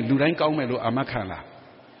န်သွားရင်လူတိုင်းကောင်းမယ်လို့အာမခံလား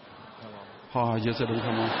ဟာရေစတုံးခ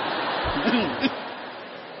မော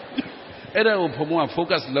အဲ့ဒါကိုဘုံက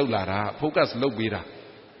focus လုပ်လာတာ focus လုပ်ပေးတာ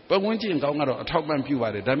ပတ်ဝန်းကျင်ကောင်းကတော့အထောက်ပံ့ပြုပါ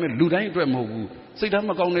တယ်ဒါပေမဲ့လူတိုင်းအတွက်မဟုတ်ဘူးစိတ်ဓာတ်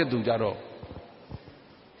မကောင်းတဲ့သူကြတော့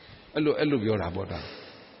အဲ့လိုပြောတာပေါ့ဒါ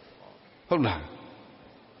ဟုတ်လား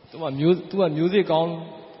သူကမျိုးစေ့ကောင်း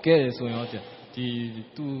ခဲ့တယ်ဆိုရင်တော့ဒီ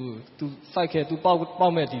तू စိုက်ခဲ့ तू ပေါ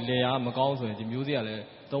က်မဲ့ဒီလေယာမကောင်းဆိုရင်ဒီမျိုးစေ့ကလည်း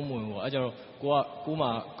သုံးမဝင်ဘူးအဲ့ကြတော့ကိုမှ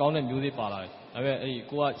ကောင်းတဲ့မျိုးစေ့ပါလာတယ်ဒါပေမဲ့အဲ့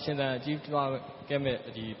ကိုကရှင်သန်အကြီးထွားခဲ့မဲ့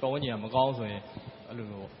ဒီပတ်ဝန်းကျင်ကမကောင်းဆိုရင်အဲ့လို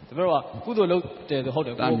မျိုးတပည့်တော်ကကုသိုလ်လုပ်တယ်ဟုတ်တ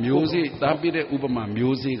ယ်ဒါမျိုးစေ့တာပြတဲ့ဥပမာ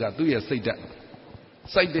မျိုးစေ့ကသူ့ရဲ့စိတ်ဓာတ်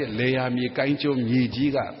စိုက်တဲ့လေယာမြေကိုင်းကျွန်းမြေ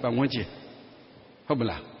ကြီးကပတ်ဝန်းကျင်ဟုတ်မ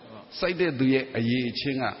လားစိုက်တဲ့သူရဲ့အရေးအချ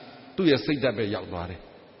င်းကသူ့ရဲ့စိတ်ဓာတ်ပဲရောက်သွားတယ်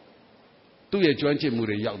သူ့ရဲ့ကျွမ်းကျင်မှု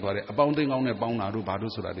တွေရောက်သွားတယ်အပေါင်းအသင်းကောင်းနဲ့ပေါင်းတာတို့ဘာ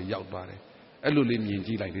တို့ဆိုတာတွေရောက်သွားတယ်အဲ့လိုလေးမြင်ကြ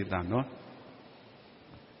ည့်လိုက်သေးတာနော်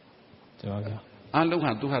ကျပါဗျာအားလုံး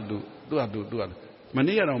ဟာသူဟာမ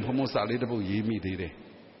နေ့ကတော့ဖုံစာလေးတစ်ပုဒ်ရေးမိသေးတယ်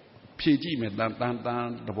ဖြည့်ကြည့်မယ်တန်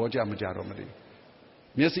သဘောကျမကြတော့မသိ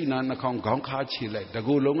မျက်စိနာနှာခေါင်းခေါင်းခါခြေလိုက်တ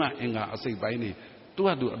ကူလုံးကအင်္ဂါအစိတ်ပိုင်းနေသူ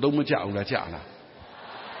ဟာသူအသုံးမကျအောင်လားကြလား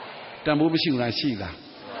တန်ဖိုးမရှိဘူးလားရှိလား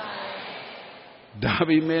ဒါ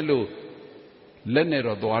ပေမဲ့လို့လက်နဲ့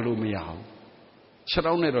တော့သွားလို့မရအောင်ခြေ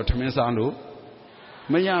ထောက်နဲ့တော့ထမင်းစားလို့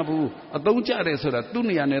မရဘူးအသုံးကျတယ်ဆိုတာသူ့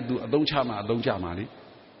နေရာနဲ့သူအသုံးချမှာအသုံးကျမှာလေ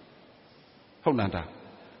ဟုတ်လားဒါ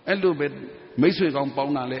အဲ့လိုပဲမိတ်ဆွေကောင်းပေါ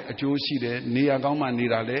င်းတာလဲအကျိုးရှိတယ်နေရာကောင်းမှနေ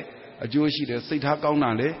တာလဲအကျိုးရှိတယ်စိတ်ထားကောင်း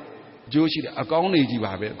တာလဲအကျိုးရှိတယ်အကောင်းနေကြီး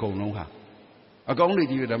ပါပဲအကုန်လုံးဟာအကောင်းနေ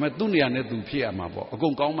ကြီးပဲဒါပေမဲ့သူ့နေရာနဲ့သူဖြစ်ရမှာပေါ့အကု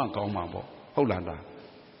န်ကောင်းမှကောင်းမှာပေါ့ဟုတ်လားဒါ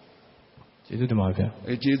ကျေးဇူးတင်ပါဗျာ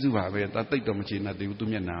အေးကျေးဇူးပါပဲဒါတိတ်တော့မချေနဲ့သေးဘူးသူ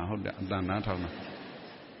မျက်နှာဟုတ်တယ်အတန်နားထောင်းတာ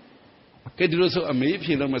ကဲဒီလိုဆိုအမေး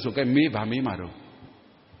ဖြေလို့မဆိုကဲမေးပါမေးမှာတော့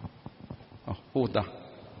ဟုတ်တာ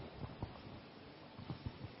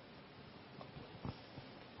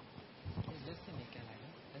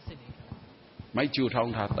မိုက်ကြိုထော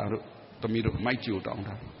င်းထားတာတို့သမီးတို့မိုက်ကြိုတောင်း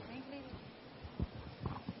ထား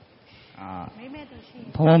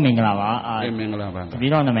ဖုံးမင်္ဂလာပါမင်္ဂလာပါ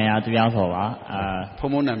ပြီးတော့နာမည်ကသူပြောဆိုပါ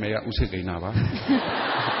ဖုံးနာမည်ကဦးစိတ်ကိန်းနာပါ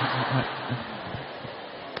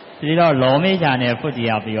ပြီးတော့လောမေးချာနဲ့ဖွတ်တီ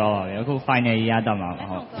ရပြီးတော့ပါပဲအခု final ရတော့မှာ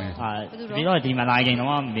ဟုတ်ပြီးတော့ဒီမလာခင်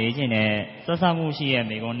တော့မေးချင်တဲ့ဆက်ဆက်မှုရှိရဲ့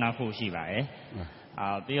မိကုန်းနှစ်ခုရှိပါတယ်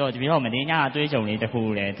ပြီးတော့မင်းညအတွေးကြုံလေးတစ်ခု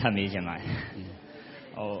လည်းထပ်မေးချင်ပါတယ်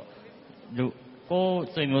ဟုတ်လူကို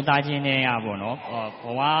ဆွေမျိုးသားချင်းတွေကပေါ့နော်ဘ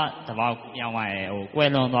ဝတဘောက်ပြောင်းသွားရဲဟိုကွယ်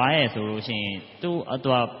လွန်သွားရဲဆိုလို့ရှိရင်သူ့အ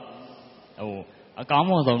တွက်ဟိုအကောင်း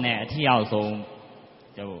မွန်ဆုံးနဲ့အထီရောက်ဆုံး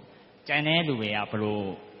ဟိုကျန်တဲ့လူတွေကဘယ်လို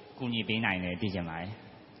ကူညီပေးနိုင်လဲသိချင်ပါတယ်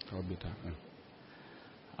ဟုတ်ပြီဒါ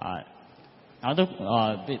နောက်တော့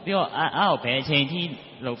ပြီးတော့အဲ့ဘယ်အချိန်ထိ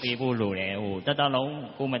လုပ်ပေးဖို့လိုတယ်ဟိုတလုံး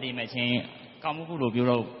ကိုမတည်မချင်းကောင်းမှုကုလိုပြု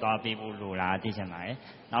လုပ်သွားပေးဖို့လိုလားသိချင်ပါတယ်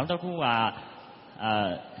နောက်တစ်ခုက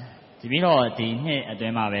ဒီပြီးတော့ဒီနှစ်အတွ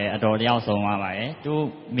င်းမှာပဲအတော်တယောက်ဆုံးသွားပါတယ်သူ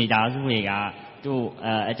မိသားစုတွေကသူ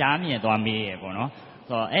အကြမ်းမြင်သွားမေးရပေါ့နော်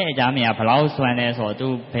ဆိုတော့အဲ့အကြမ်းမြင်ကဘယ်လောက်ဆွမ်းလဲဆိုတော့သူ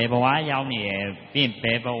ဘယ်ဘဝရောက်နေရပြီးဘ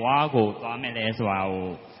ယ်ဘဝကိုသွားမယ်လဲဆိုတာ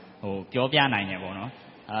ဟိုပြောပြနိုင်တယ်ပေါ့နော်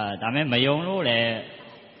ဒါပေမဲ့မယုံလို့လည်း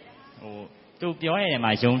ဟိုသူပြောရတဲ့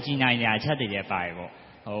မှာယုံကြည်နိုင်တဲ့အချက်တွေလည်းပါတယ်ပေါ့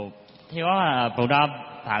ဟိုထေရဗုဒ္ဓ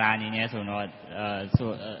ဘာသာအနေနဲ့ဆိုတော့ဆို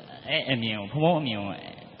အဲ့အမြင်ကိုဘုံအမြင်ကို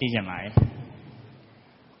သိချင်ပါတယ်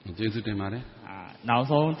ကျေးဇူးတင်ပါတယ်နောက်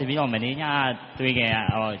ဆုံးတပည့်တော်မင်းညတွေ့ခဲ့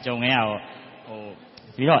ကြုံခဲ့ရတော့ဟို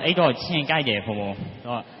တပည့်တော်အိတ်တော့ချင်းကြိုက်တယ်ဘုံ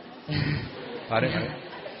တော့ပါတယ်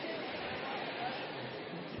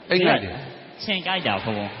အိတ်ကြိုက်တယ်ချင်းကြိုက်တာ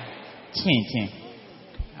ဘုံချင်းတပည့်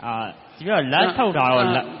တော်လက်ထုတ်တာတော့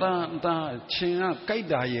တာချင်းကကြိုက်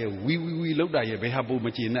တာရဲ့ဝီလောက်တာရဲ့ဘယ်ဟာပုံမ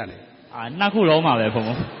ကျေနပ်လဲနှစ်ခုလုံးပါပဲဘုံ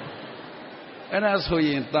အဲ့ဒါဆိုရ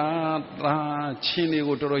င်တာချင်းတွေ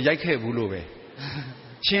ကိုတော်တော်ရိုက်ခဲ့ဘူးလို့ပဲ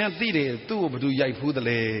ချင်းသိတယ်သူ့ကိုဘယ်သူရိုက်ဖူးသ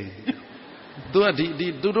လဲသူကဒီ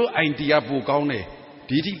သူတို့အိုင်တီယာပိုကောင်းတယ်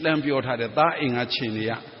ဒီထိလမ်းပြောထားတယ်သားအိမ်ကချင်းတွေ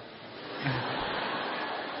က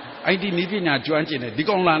အိုင်တီနီးပညာကျွမ်းကျင်တယ်ဒီ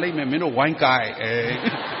ကောင်လာလိုက်မယ်မင်းတို့ဝိုင်းကိုက်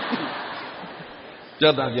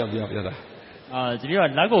ပြောတာတပည့်တော်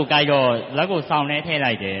လက်ကိုကိုက်တော့လက်ကိုစောင်းနေထည့်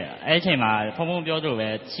လိုက်တယ်အဲ့အချိန်မှာဖုံပြောသလိုပဲ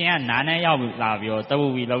ချင်းကနားနဲ့ရောက်လာပြီးတော့တပူ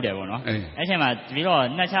ဝီလောက်တယ်ပေါ့နော်အဲ့အချိန်မှာတပည့်တော်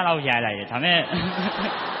နှစ်ချက်လောက်ရိုက်လိုက်တယ်ဒါပေမဲ့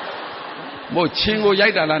莫亲我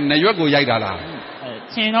养的啦，那月我养的啦。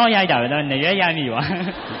亲我养的，那月养米哇。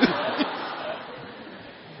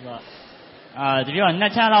这边那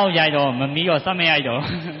家老养的，没米有什么养的。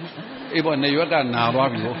一般那月干哪多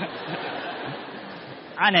米？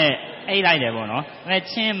安尼 A 来的不喏，那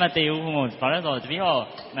亲没得有么？反正说这边哦，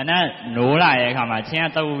那挪来的看嘛，亲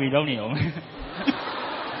都会弄你用。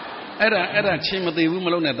အဲ့ဒါချင်းမသေးဘူးမ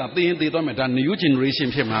လုံးနဲ့ဒါသိရင်သိသွားမယ်ဒါ new generation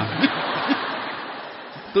ဖြစ်မှာ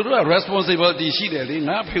သူတို့က responsibility ရှိတယ်လေ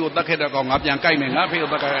ငါအဖေကိုတတ်ခဲ့တဲ့ကောင်ငါပြန်ကြိုက်မယ်ငါအဖေကို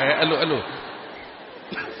တတ်ခဲ့အဲ့လို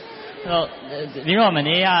ဒီတော့မ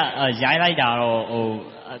နေ့ကရိုင်းလိုက်တာတော့ဟို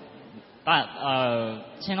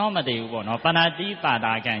ချင်းတော့မသေးဘူးပေါ့နော်ပဏာတိပါဒ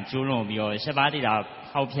ကံကျိုးလွန်ပြီးတော့ရှစ်ပါးတိတာ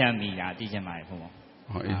ဟောက်ဖြန့်မိတာသိချင်ပါတယ်ဘုရား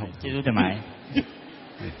ဟုတ်အေးဟုတ်ကျေးဇူးတင်ပါတယ်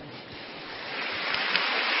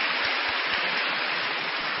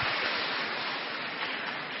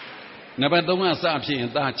နံပါတ်3ကစဖြစ်ရင်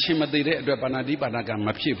သားချင်းမသေးတဲ့အတွက်ပါဏာတိပါဒကံမ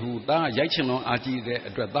ဖြစ်ဘူးသားရိုက်ချင်လုံးအာကြီးတဲ့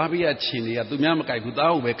အတွက်သားပြည့်ရချင်တွေကသူများမကြိုက်ဘူး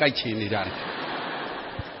သားကိုပဲကြိုက်ချင်နေကြတယ်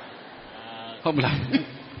ဟုတ်မလား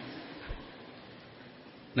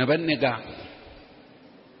နံပါတ်2က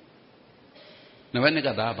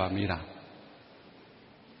သားဗာမေးတာ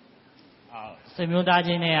ဆွေမျိုးသားချ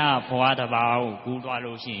င်းတွေကဘဝတစ်ပါးကိုကူးသွား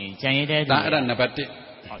လို့ရှိရင်ကြံရည်တဲ့ဒါအဲ့ဒါနံပါတ်1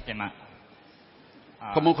ဟုတ်တယ်မ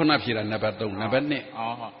ခမုခဏဖြေတာနံပါတ်3နံပါတ်2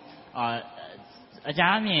ဟုတ်အကြ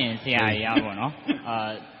မ်းမြင်ဆရာကြီးရပါတော့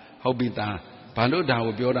ဟုတ်ပြီသားဘာလို့ဒါ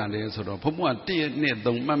ကိုပြောတာလဲဆိုတော့ဘုံဘုံက1နဲ့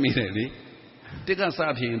3မှတ်မိတယ်လေ1ကစ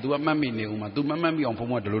ဖြေရင် तू ကမှတ်မိနေဦးမှာ तू မမှတ်မိအောင်ဘုံ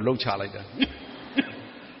ဘုံကဒီလိုလှုပ်ချလိုက်တာ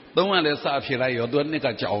3ကလည်းစဖြေလိုက်ရော तू က2က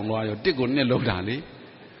ကြောင်သွားရော1ကို2လှုပ်တာလေ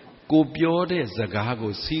ကိုပြောတဲ့စကား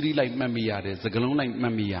ကိုစီးရီးလိုက်မှတ်မိရတယ်စကားလုံးလိုက်မှ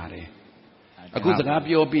တ်မိရတယ်အခုစကား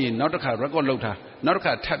ပြောပြီးရင်နောက်တစ်ခါ record လုပ်ထားနောက်တစ်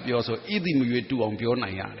ခါထပ်ပြောဆိုဣတိမရွေတူအောင်ပြောနို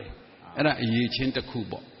င်ရတယ်အဲ့ဒါအရေးချင်းတစ်ခု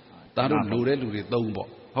ပေါ့သားတို့လိုတဲ့လူတွေ3ပေါ့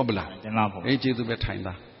ဟုတ်ပလားတင်ပါဘူးအေးကျေးဇူးပဲထိုင်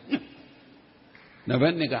သားနံပါ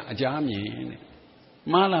တ်2ကအကြမ်းမြင်တဲ့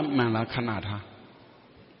မှားလားမှန်လားခဏထား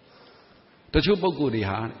တချို့ပုဂ္ဂိုလ်တွေ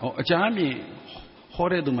ဟာအကြမ်းမြင်ဟော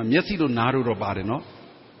တဲ့သူမှာမျက်စိတို့နားတို့တော့ပါတယ်နော်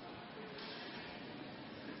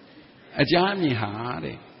အကြမ်းမြင်ဟာ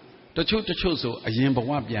တဲ့တချို့ဆိုအရင်ဘ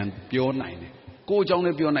ဝပြန်ပြောနိုင်တယ်ကိုယ်အကြောင်းလ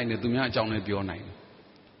ည်းပြောနိုင်တယ်သူများအကြောင်းလည်းပြောနိုင်တယ်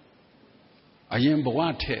အရင်ဘဝ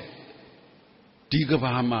ထက်ဒီက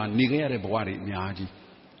ဘာမှာနေခဲ့ရတဲ့ဘဝတွေအများကြီး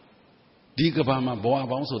ဒီကဘာမှာဘဝ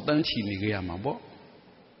ပေါင်းဆိုတန်းချီနေခဲ့ရမှာပေါ့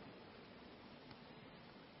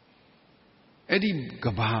အဲ့ဒီက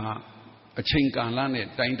ဘာအချိန်ကာလနဲ့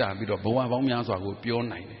တိုင်းတာပြီးတော့ဘဝပေါင်းများစွာကိုပြော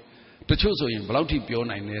နိုင်တယ်တချို့ဆိုရင်ဘယ်လောက်ထိပြော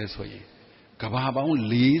နိုင်လဲဆိုရင်ကဘာပေါင်း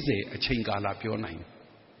40အချိန်ကာလပြောနိုင်တယ်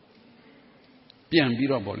ပြန်ပြီး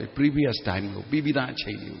တော့ပေါ့လေ previous time ကိုပြီးသားအ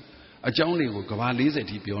ချိန်ကိုအကြောင်းတွေကိုကဘာ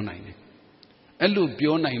40ထိပြောနိုင်တယ်အဲ့လို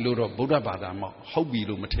ပြောနိုင်လို့တော့ဗုဒ္ဓဘာသာမှာဟုတ်ပြီ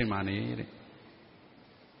လို့မထင်ပါနဲ့တဲ့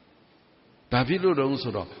ဘာဖြစ်လို့တုံး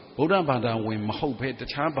ဆိုတော့ဗုဒ္ဓဘာသာဝင်မဟုတ်ဘဲတ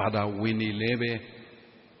ခြားဘာသာဝင်နေလဲပဲ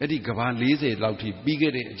အဲ့ဒီကဘာ40လောက်ထိပြီး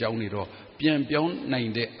ခဲ့တဲ့အကြောင်းတွေတော့ပြန်ပြောင်းနို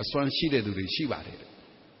င်တဲ့အစွမ်းရှိတဲ့သူတွေရှိပါတယ်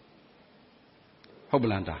ဟုတ်ပ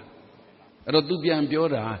လားတာအဲ့တော့သူပြန်ပြော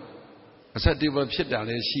တာ acceptable ဖြစ်တာ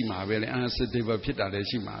လည်းရှိမှာပဲလေ unacceptable ဖြစ်တာလည်း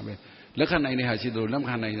ရှိမှာပဲလက်ခံနိုင်တဲ့ဟာရှိသလိုလက်မ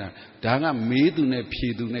ခံနိုင်တာဒါကမေးသူနဲ့ဖြေ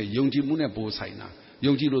သူနဲ့ယုံကြည်မှုနဲ့ပို့ဆိုင်တာ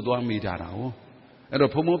ယုံကြည်လို့သွားမေးကြတာဟောအဲ့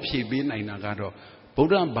တော့ဘုံဘုံဖြေပေးနိုင်တာကတော့ဗုဒ္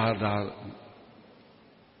ဓဘာသာ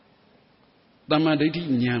တမန်ဒိဋ္ဌိ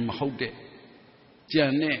ဉာဏ်မဟုတ်တဲ့ကြံ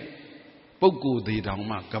တဲ့ပုဂ္ဂိုလ်တွေတောင်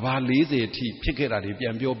မှကဘာ40ထိဖြစ်ခဲ့တာတွေပြ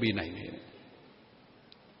န်ပြောပေးနိုင်တယ်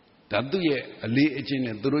ဒါသူ့ရဲ့အလေးအကျင့်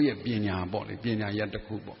နဲ့သူတို့ရဲ့ပညာပေါ့လေပညာရတစ်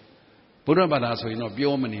ခုပေါ့ဗုဒ္ဓဘာသာဆိုရင်တော့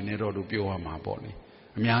ပြောမနေနဲ့တော့သူပြောရမှာပေါ့လေ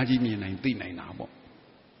အများကြီးမြင်နိုင်သိနိုင်တာပေါ့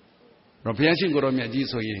တော့ဘုရားရှင်ကိုရောမြတ်ကြီး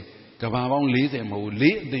ဆိုရင်ကဘာပေါင်း40မဟုတ်4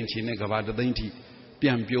အသင်ချင်တဲ့ကဘာ3သိန်းထိပြ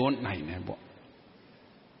န်ပြောနိုင်တယ်ပေါ့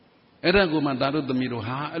အဲ့ဒါကိုမှသားတို့သမီးတို့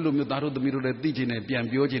ဟာအဲ့လိုမျိုးသားတို့သမီးတို့လည်းသိချင်တယ်ပြန်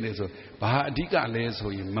ပြောချင်တယ်ဆိုဘာအဓိကလဲ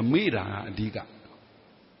ဆိုရင်မမေ့တာကအဓိက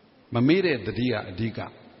မမေ့တဲ့တတိကအဓိက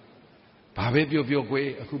ဘာပဲပြောပြောကွယ်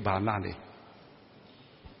အခုဘာလာလဲ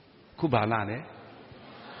အခုဘာလာလဲ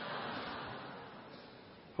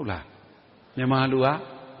ဟုတ်လားမြန်မာလူဟာ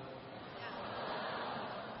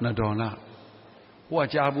နှစ်တော်လားဟိုက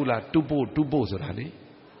ကြားဘူးလားတူဖို့ဆိုတာလေ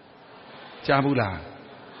ကြားဘူးလား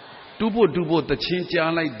တူဖို့တချင်း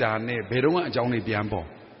ကြားလိုက်တာနဲ့ဘယ်တော့မှအကြောင်းလေးပြန်ပေါ်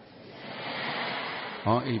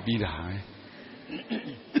ဟောအေးပြီးတာ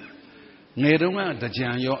ငယ်တုန်းကကြံ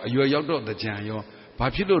ရောအရွယ်ရောက်တော့ကြံရောဘာ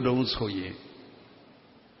ဖြစ်လို့တုံးဆိုရင်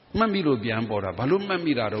မှတ်မိလို့ပြန်ပေါ်တာဘာလို့မှတ်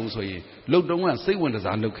မိတာတုံးဆိုရင်လှုပ်တုံးကစိတ်ဝင်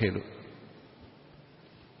စားလှုပ်ခဲ့လို့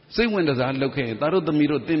စိတ်ဝင်စားလှုပ်ခဲ့ရင်သားတို့သမီး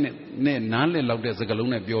တို့တင်းနဲ့နားလည်လောက်တဲ့စကား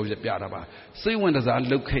လုံးနဲ့ပြောပြတာပါစိတ်ဝင်စား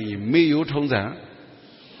လှုပ်ခဲ့ရင်မေရိုးထုံးစံ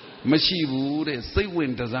မရှိဘူးတဲ့စိတ်ဝ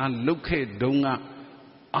င်စားလှုပ်ခဲ့တုန်းက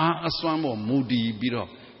အားအစွမ်းပေါ်မူတည်ပြီးတော့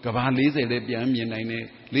ကဘာ40လည်းပြန်မြင်နိုင်တယ်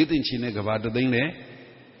လေးသိင်ချင်းနဲ့ကဘာတသိန်းလည်း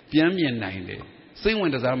ပြန်မြင်နိုင်တယ်စိတ်ဝင်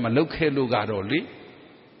စားမလောက်ခဲလို့ကတော့လေ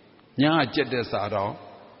ညာကြက်တဲ့စာတော့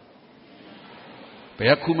ဘ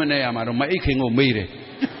ယ်ခုမနဲ့ရမှာတော့မအိတ်ခင်ကိုမေးတယ်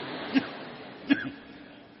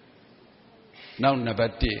နောက်နံပါ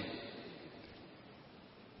တ်1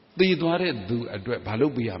တည်သွားတဲ့သူအတွက်ဘာလု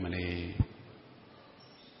ပ်ပေးရမလဲ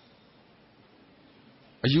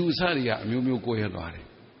အယူအဆတွေကအမျိုးမျိုးကိုယ်ရသွားတယ်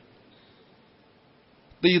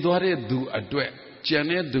တည်သွားတဲ့သူအတွက်ကြံ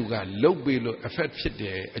တဲ့သူကလုပ်ပေးလို့ effect ဖြစ်တ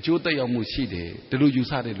ယ်အကျိုးသက်ရောက်မှုရှိတယ်ဒီလိုယူ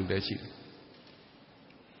ဆတဲ့လူလည်းရှိတယ်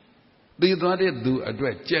တည်သွားတဲ့သူအတွ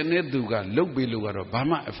က်ကြံတဲ့သူကလုပ်ပေးလို့ကတော့ဘာ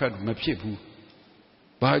မှ effect မဖြစ်ဘူး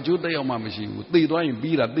ဘာအကျိုးသက်ရောက်မှမရှိဘူးတည်သွားရင်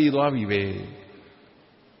ပြီးတာတည်သွားပြီပဲ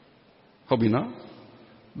ဟုတ်ပြီနော်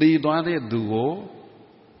တည်သွားတဲ့သူကို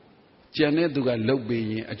ကြံတဲ့သူကလှုပ်ပေး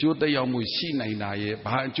ရင်အကျိုးသက်ရောက်မှုရှိနိုင်တာရဲ့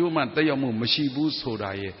ဘာအကျိုးမှသက်ရောက်မှုမရှိဘူးဆို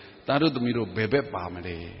တာရဲ့သားတို့သမီးတို့ဘယ်ဘက်ပါမ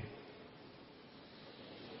လဲ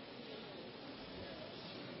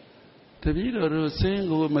တပည့်တော်တို့စင်း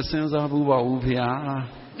ကိုမစင်စားဘူးပါဘူးဖေဟာ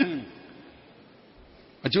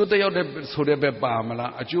အကျိုးသက်ရောက်တဲ့ဆိုတဲ့ဘက်ပါမ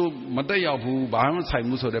လားအကျိုးမသက်ရောက်ဘူးဘာမှဆိုင်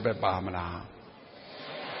မှုဆိုတဲ့ဘက်ပါမလား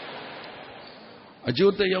အ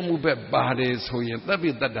ကျိုးသက်ရောက်မှုဘက်ပါတယ်ဆိုရင်တပ်ပိ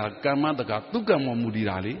တ္တာကမ္မတကသူကံမောမူတည်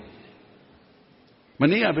တာလေမ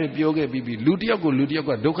နေ့ကပဲပြောခဲ့ပြီးလူတယောက်က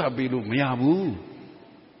ဒုက္ခပေးလို့မရဘူး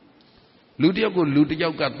လူတယောက်က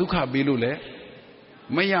ဒုက္ခပေးလို့လည်း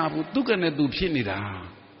မရဘူးသူကနဲ့သူဖြစ်နေတာ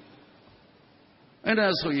အဲ့ဒါ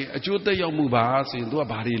ဆိုရင်အကျိုးသက်ရောက်မှုပါဆိုရင်သူက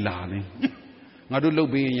ဘာတွေလာလဲငါတို့လှု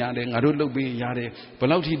ပ်ပေးရင်ရတယ်ငါတို့လှုပ်ပေးရင်ရတယ်ဘယ်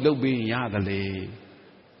လောက်ထိလှုပ်ပေးရင်ရသလဲ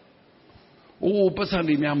အိုးပတ်စံ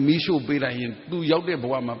တွေများမီးရှို့ပေးလိုက်ရင်သူရောက်တဲ့ဘ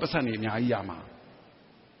ဝမှာပတ်စံတွေအများကြီးရမှာ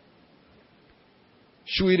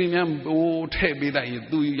ရွှေတွေများဟိုထည့်ပေးလိုက်ရင်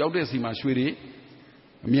သူရောက်တဲ့စီမှာရွှေတွေ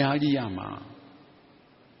အများကြီးရမှာ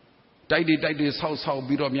တိုက်တွေဆောက်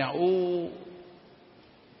ပြီးတော့များအိုး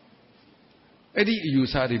အဲ့ဒီအယူ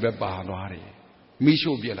ဆတွေပဲပါသွားတယ်မီး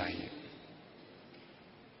ရှို့ပြလိုက်ရင်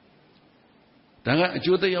ဒါကအ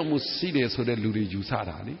ကျိုးသက်ရောက်မှုရှိတယ်ဆိုတဲ့လူတွေယူဆ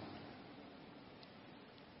တာလေ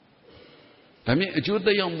ဒါမြင်အကျိုးသ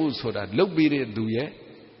က်ရောက်မှုဆိုတာလှုပ်ပေးတဲ့သူရဲ့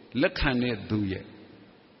လက်ခံတဲ့သူရဲ့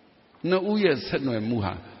နှစ်ဦးရဲ့ဆက်နွယ်မှု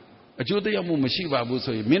ဟာအကျိုးသက်ရောက်မှုမရှိပါဘူး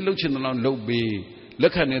ဆိုရင်မင်းလှုပ်ချင်တဲ့လောက်လှုပ်ပေးလ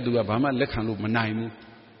က်ခံတဲ့သူကဘာမှလက်ခံလို့မနိုင်ဘူး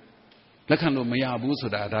လက်ခံလို့မရဘူးဆို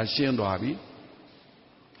တာဒါရှင်းသွားပြီ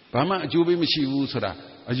ဘာမှအကျိုးပေးမရှိဘူးဆိုတာ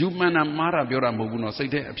အယူမှန်တာမှားတာပြောတာမဟုတ်ဘူးနော်စိ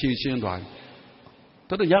တ်ထဲအဖြေရှင်းသွားပြီ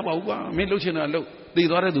တော်ရပါဘူးကွာမင်းလှုပ်ချင်တာလှုပ်သိ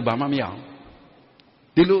သွားတဲ့သူဘာမှမရအောင်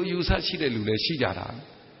ဒီလိုအယူဆရှိတဲ့လူလည်းရှိကြတာ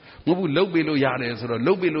မဟုတ်ဘူးလှုပ်ပေးလို့ရတယ်ဆိုတော့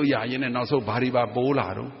လှုပ်ပေးလို့ရရင်လည်းနောက်ဆုံးဘာတွေပါပိုးလာ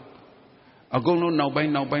တော့အကုန်လုံးနောက်ပို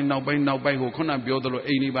င်းကိုခုနပြောသလို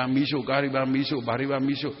အိမ်တွေပါမီးရှို့ကားတွေပါမီးရှို့ဘာတွေပါ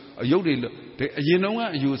မီးရှို့အယုတ်တွေအရင်တုန်းက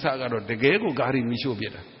အယူဆကတော့တကယ်ကိုကားတွေမီးရှို့ပြ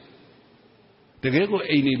တာတကယ်ကို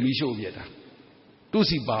အိမ်တွေမီးရှို့ပြတာသူ့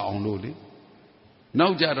စီပါအောင်လို့လေနော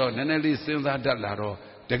က်ကြတော့နည်းနည်းလေးစဉ်းစားတတ်လာတော့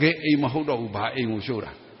တကယ်အိမ်မဟုတ်တော့ဘူးဘာအိမ်ကိုရှို့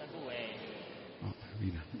တာ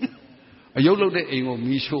အယုတ်လုပ်တဲ့အိမ်ကို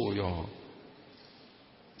မီးရှို့ရော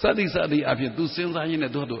စသည်အဖြစ်သူစဉ်းစားရင်း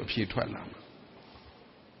နဲ့သူ့အဖြေထွက်လာမှာ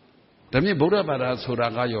ဒါမြင်ဗုဒ္ဓဘာသာဆိုတာ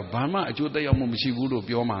ကရောဘာမှအကျိုးသက်ရောက်မှုမရှိဘူးလို့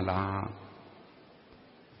ပြောမှာလား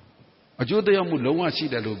အကျိုးသက်ရောက်မှုလုံးဝရှိ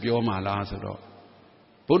တယ်လို့ပြောမှာလားဆိုတော့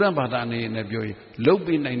ဗုဒ္ဓဘာသာအနေနဲ့ပြောရင်လှုပ်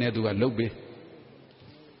ပေးနိုင်တဲ့သူကလှုပ်ပေး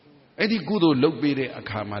အဲ့ဒီကုသိုလ်လှုပ်ပေးတဲ့အ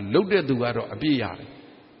ခါမှာလှုပ်တဲ့သူကတော့အပြည့်ရတယ်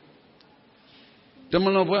တမ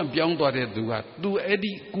န်တော်ဘုရားပြောင်းသွားတဲ့သူကသူအဲ့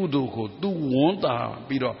ဒီကုသိုလ်ကိုသူဝန်တာ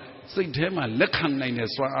ပြီးတော့စိတ်ထဲမှာလက်ခံနိုင်တဲ့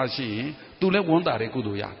စွမ်းအားရှိရင်သူလည်းဝန်တာတဲ့ကု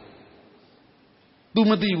သိုလ်ရတယ်သူ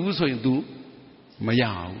မသိဘူးဆိုရင်သူမရ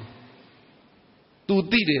ဘူးသူ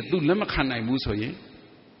သိတယ်သူလက်မခံနိုင်ဘူးဆိုရင်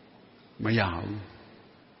မရဘူး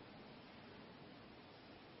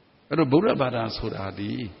အဲ့တော့ဗုဒ္ဓဘာသာဆိုတာ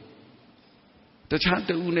ဒီတခြားတ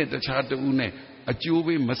ဦးနဲ့အကျိုး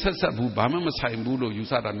ပေးမဆက်ဆက်ဘူးဘာမှမဆိုင်ဘူးလို့ယူ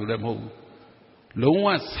ဆတာမျိုးလည်းမဟုတ်ဘူးလုံးဝ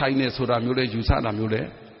ဆိုင်နေဆိုတာမျိုးလည်းယူဆတာမျိုးလည်း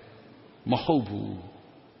မဟုတ်ဘူး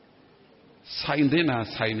ဆိုင်တဲ့နာ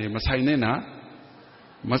ဆိုင်နေမဆိုင်တဲ့နာ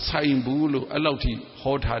မဆိုင်ဘူးလို့အဲ့လောက်ထိ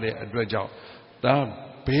ဟောထားတဲ့အတွက်ကြောင့်ဒါ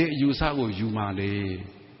ဘယ်အယူဆကိုယူမှာလဲ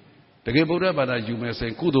တကယ်ဗုဒ္ဓဘာသာယူမယ်ဆိုရ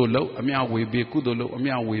င်ကုသိုလ်လုပ်အမြဝေပေးကုသိုလ်လုပ်အ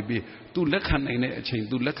မြဝေပေးသူလက်ခံနိုင်တဲ့အချိန်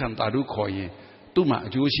သူလက်ခံတာတို့ခေါ်ရင်သူ့မှာအ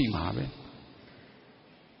ကျိုးရှိမှာပဲ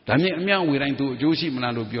ဒါမြင်အမြဝေတိုင်းသူအကျိုးရှိမ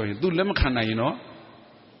လားလို့ပြောရင်သူလက်မခံနိုင်ရင်တော့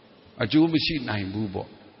အကျိုးမရှိနိုင်ဘူးပေါ့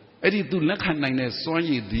အဲ့ဒီသူလက်ခံနိုင်တဲ့စွမ်း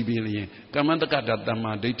ရည်ဒီပင်လျင်ကမ္မတက္ကတာတမ္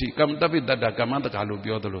မာဒိဋ္ဌိကမ္မတပိတ္တကမ္မတက္ကလို့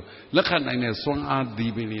ပြောသလိုလက်ခံနိုင်တဲ့စွမ်းအားဒီ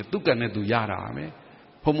ပင်လျင်သူကနဲ့သူရတာပဲ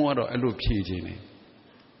ဘုံဘုံကတော့အဲ့လိုဖြေခြင်းနေ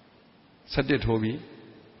17ထိုးပြီး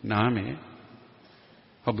နားမယ်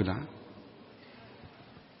ဟုတ်ပြီလား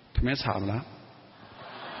ထမင်းစားမလား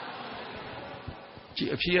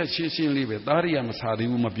a fear chasing live, Daria Masadi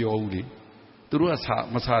Mabioli, Duru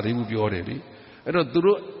Masadi Biori, I don't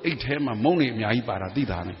do 8 hem a money, Mai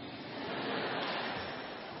Paradidani.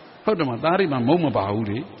 How do Madari Moma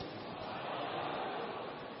Baudi?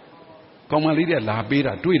 Come a little la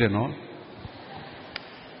beta, do it no?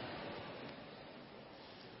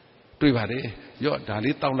 Do it, your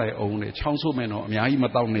Dali Tawlai only, Chancel men or Mai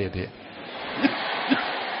Matawne.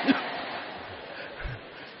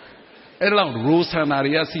 Along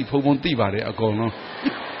Rosanaria si Pomontivare a gono.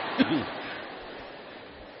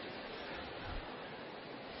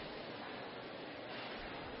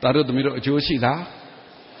 Taro the middle of Joshida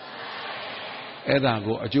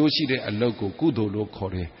Edago, a Joshi de a local Kudo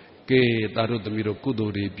locore, gay Taro the middle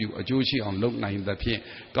Kudo debut, a Joshi on Lok 9 the Pie,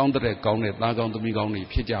 counter a gaunet, Lagon the Migoni,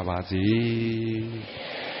 Pijavazi.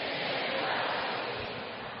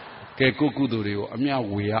 Ke kukudu de a mea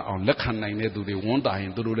we are on Lakanine to the one die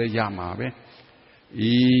into the Yamabe.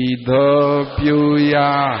 Ido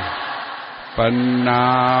Puya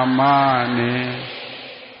Panamane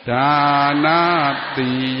Dana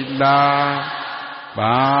Tila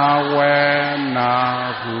Bawenahu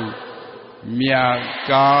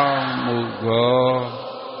Miaka Mugo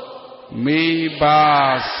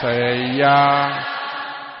Miba Seya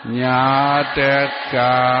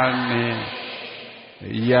Nyatekane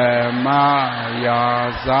Yama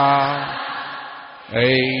Yaza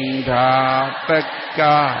Ainda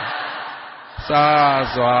Pekka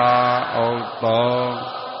Sazwa Otong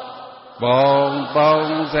Bong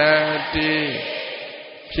Bong Zeti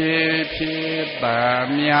Pi Pi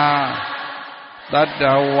Bamya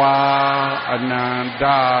Tadawa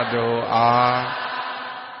Ananda Doa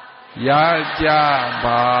Yaja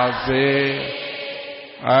Baze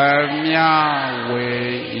Amya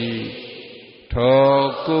Wei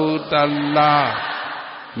Tokutala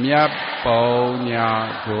Myaponya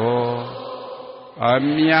Go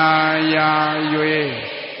Amya Yue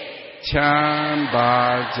Chamba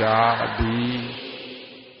Jadi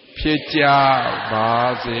Pyeja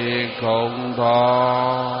Baze Gongdo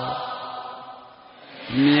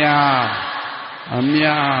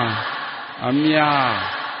Amya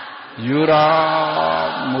Yura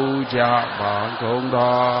Muja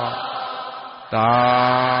Gongdo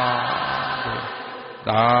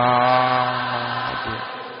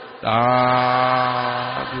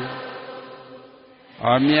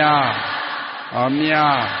Amya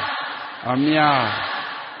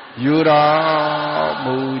Yura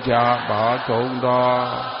Muja Bagongda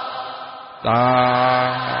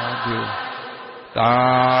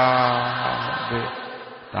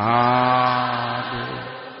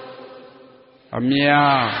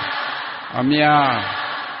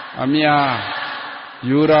Amya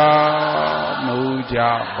Yura Muja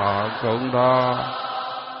Bagongda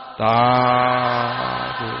Da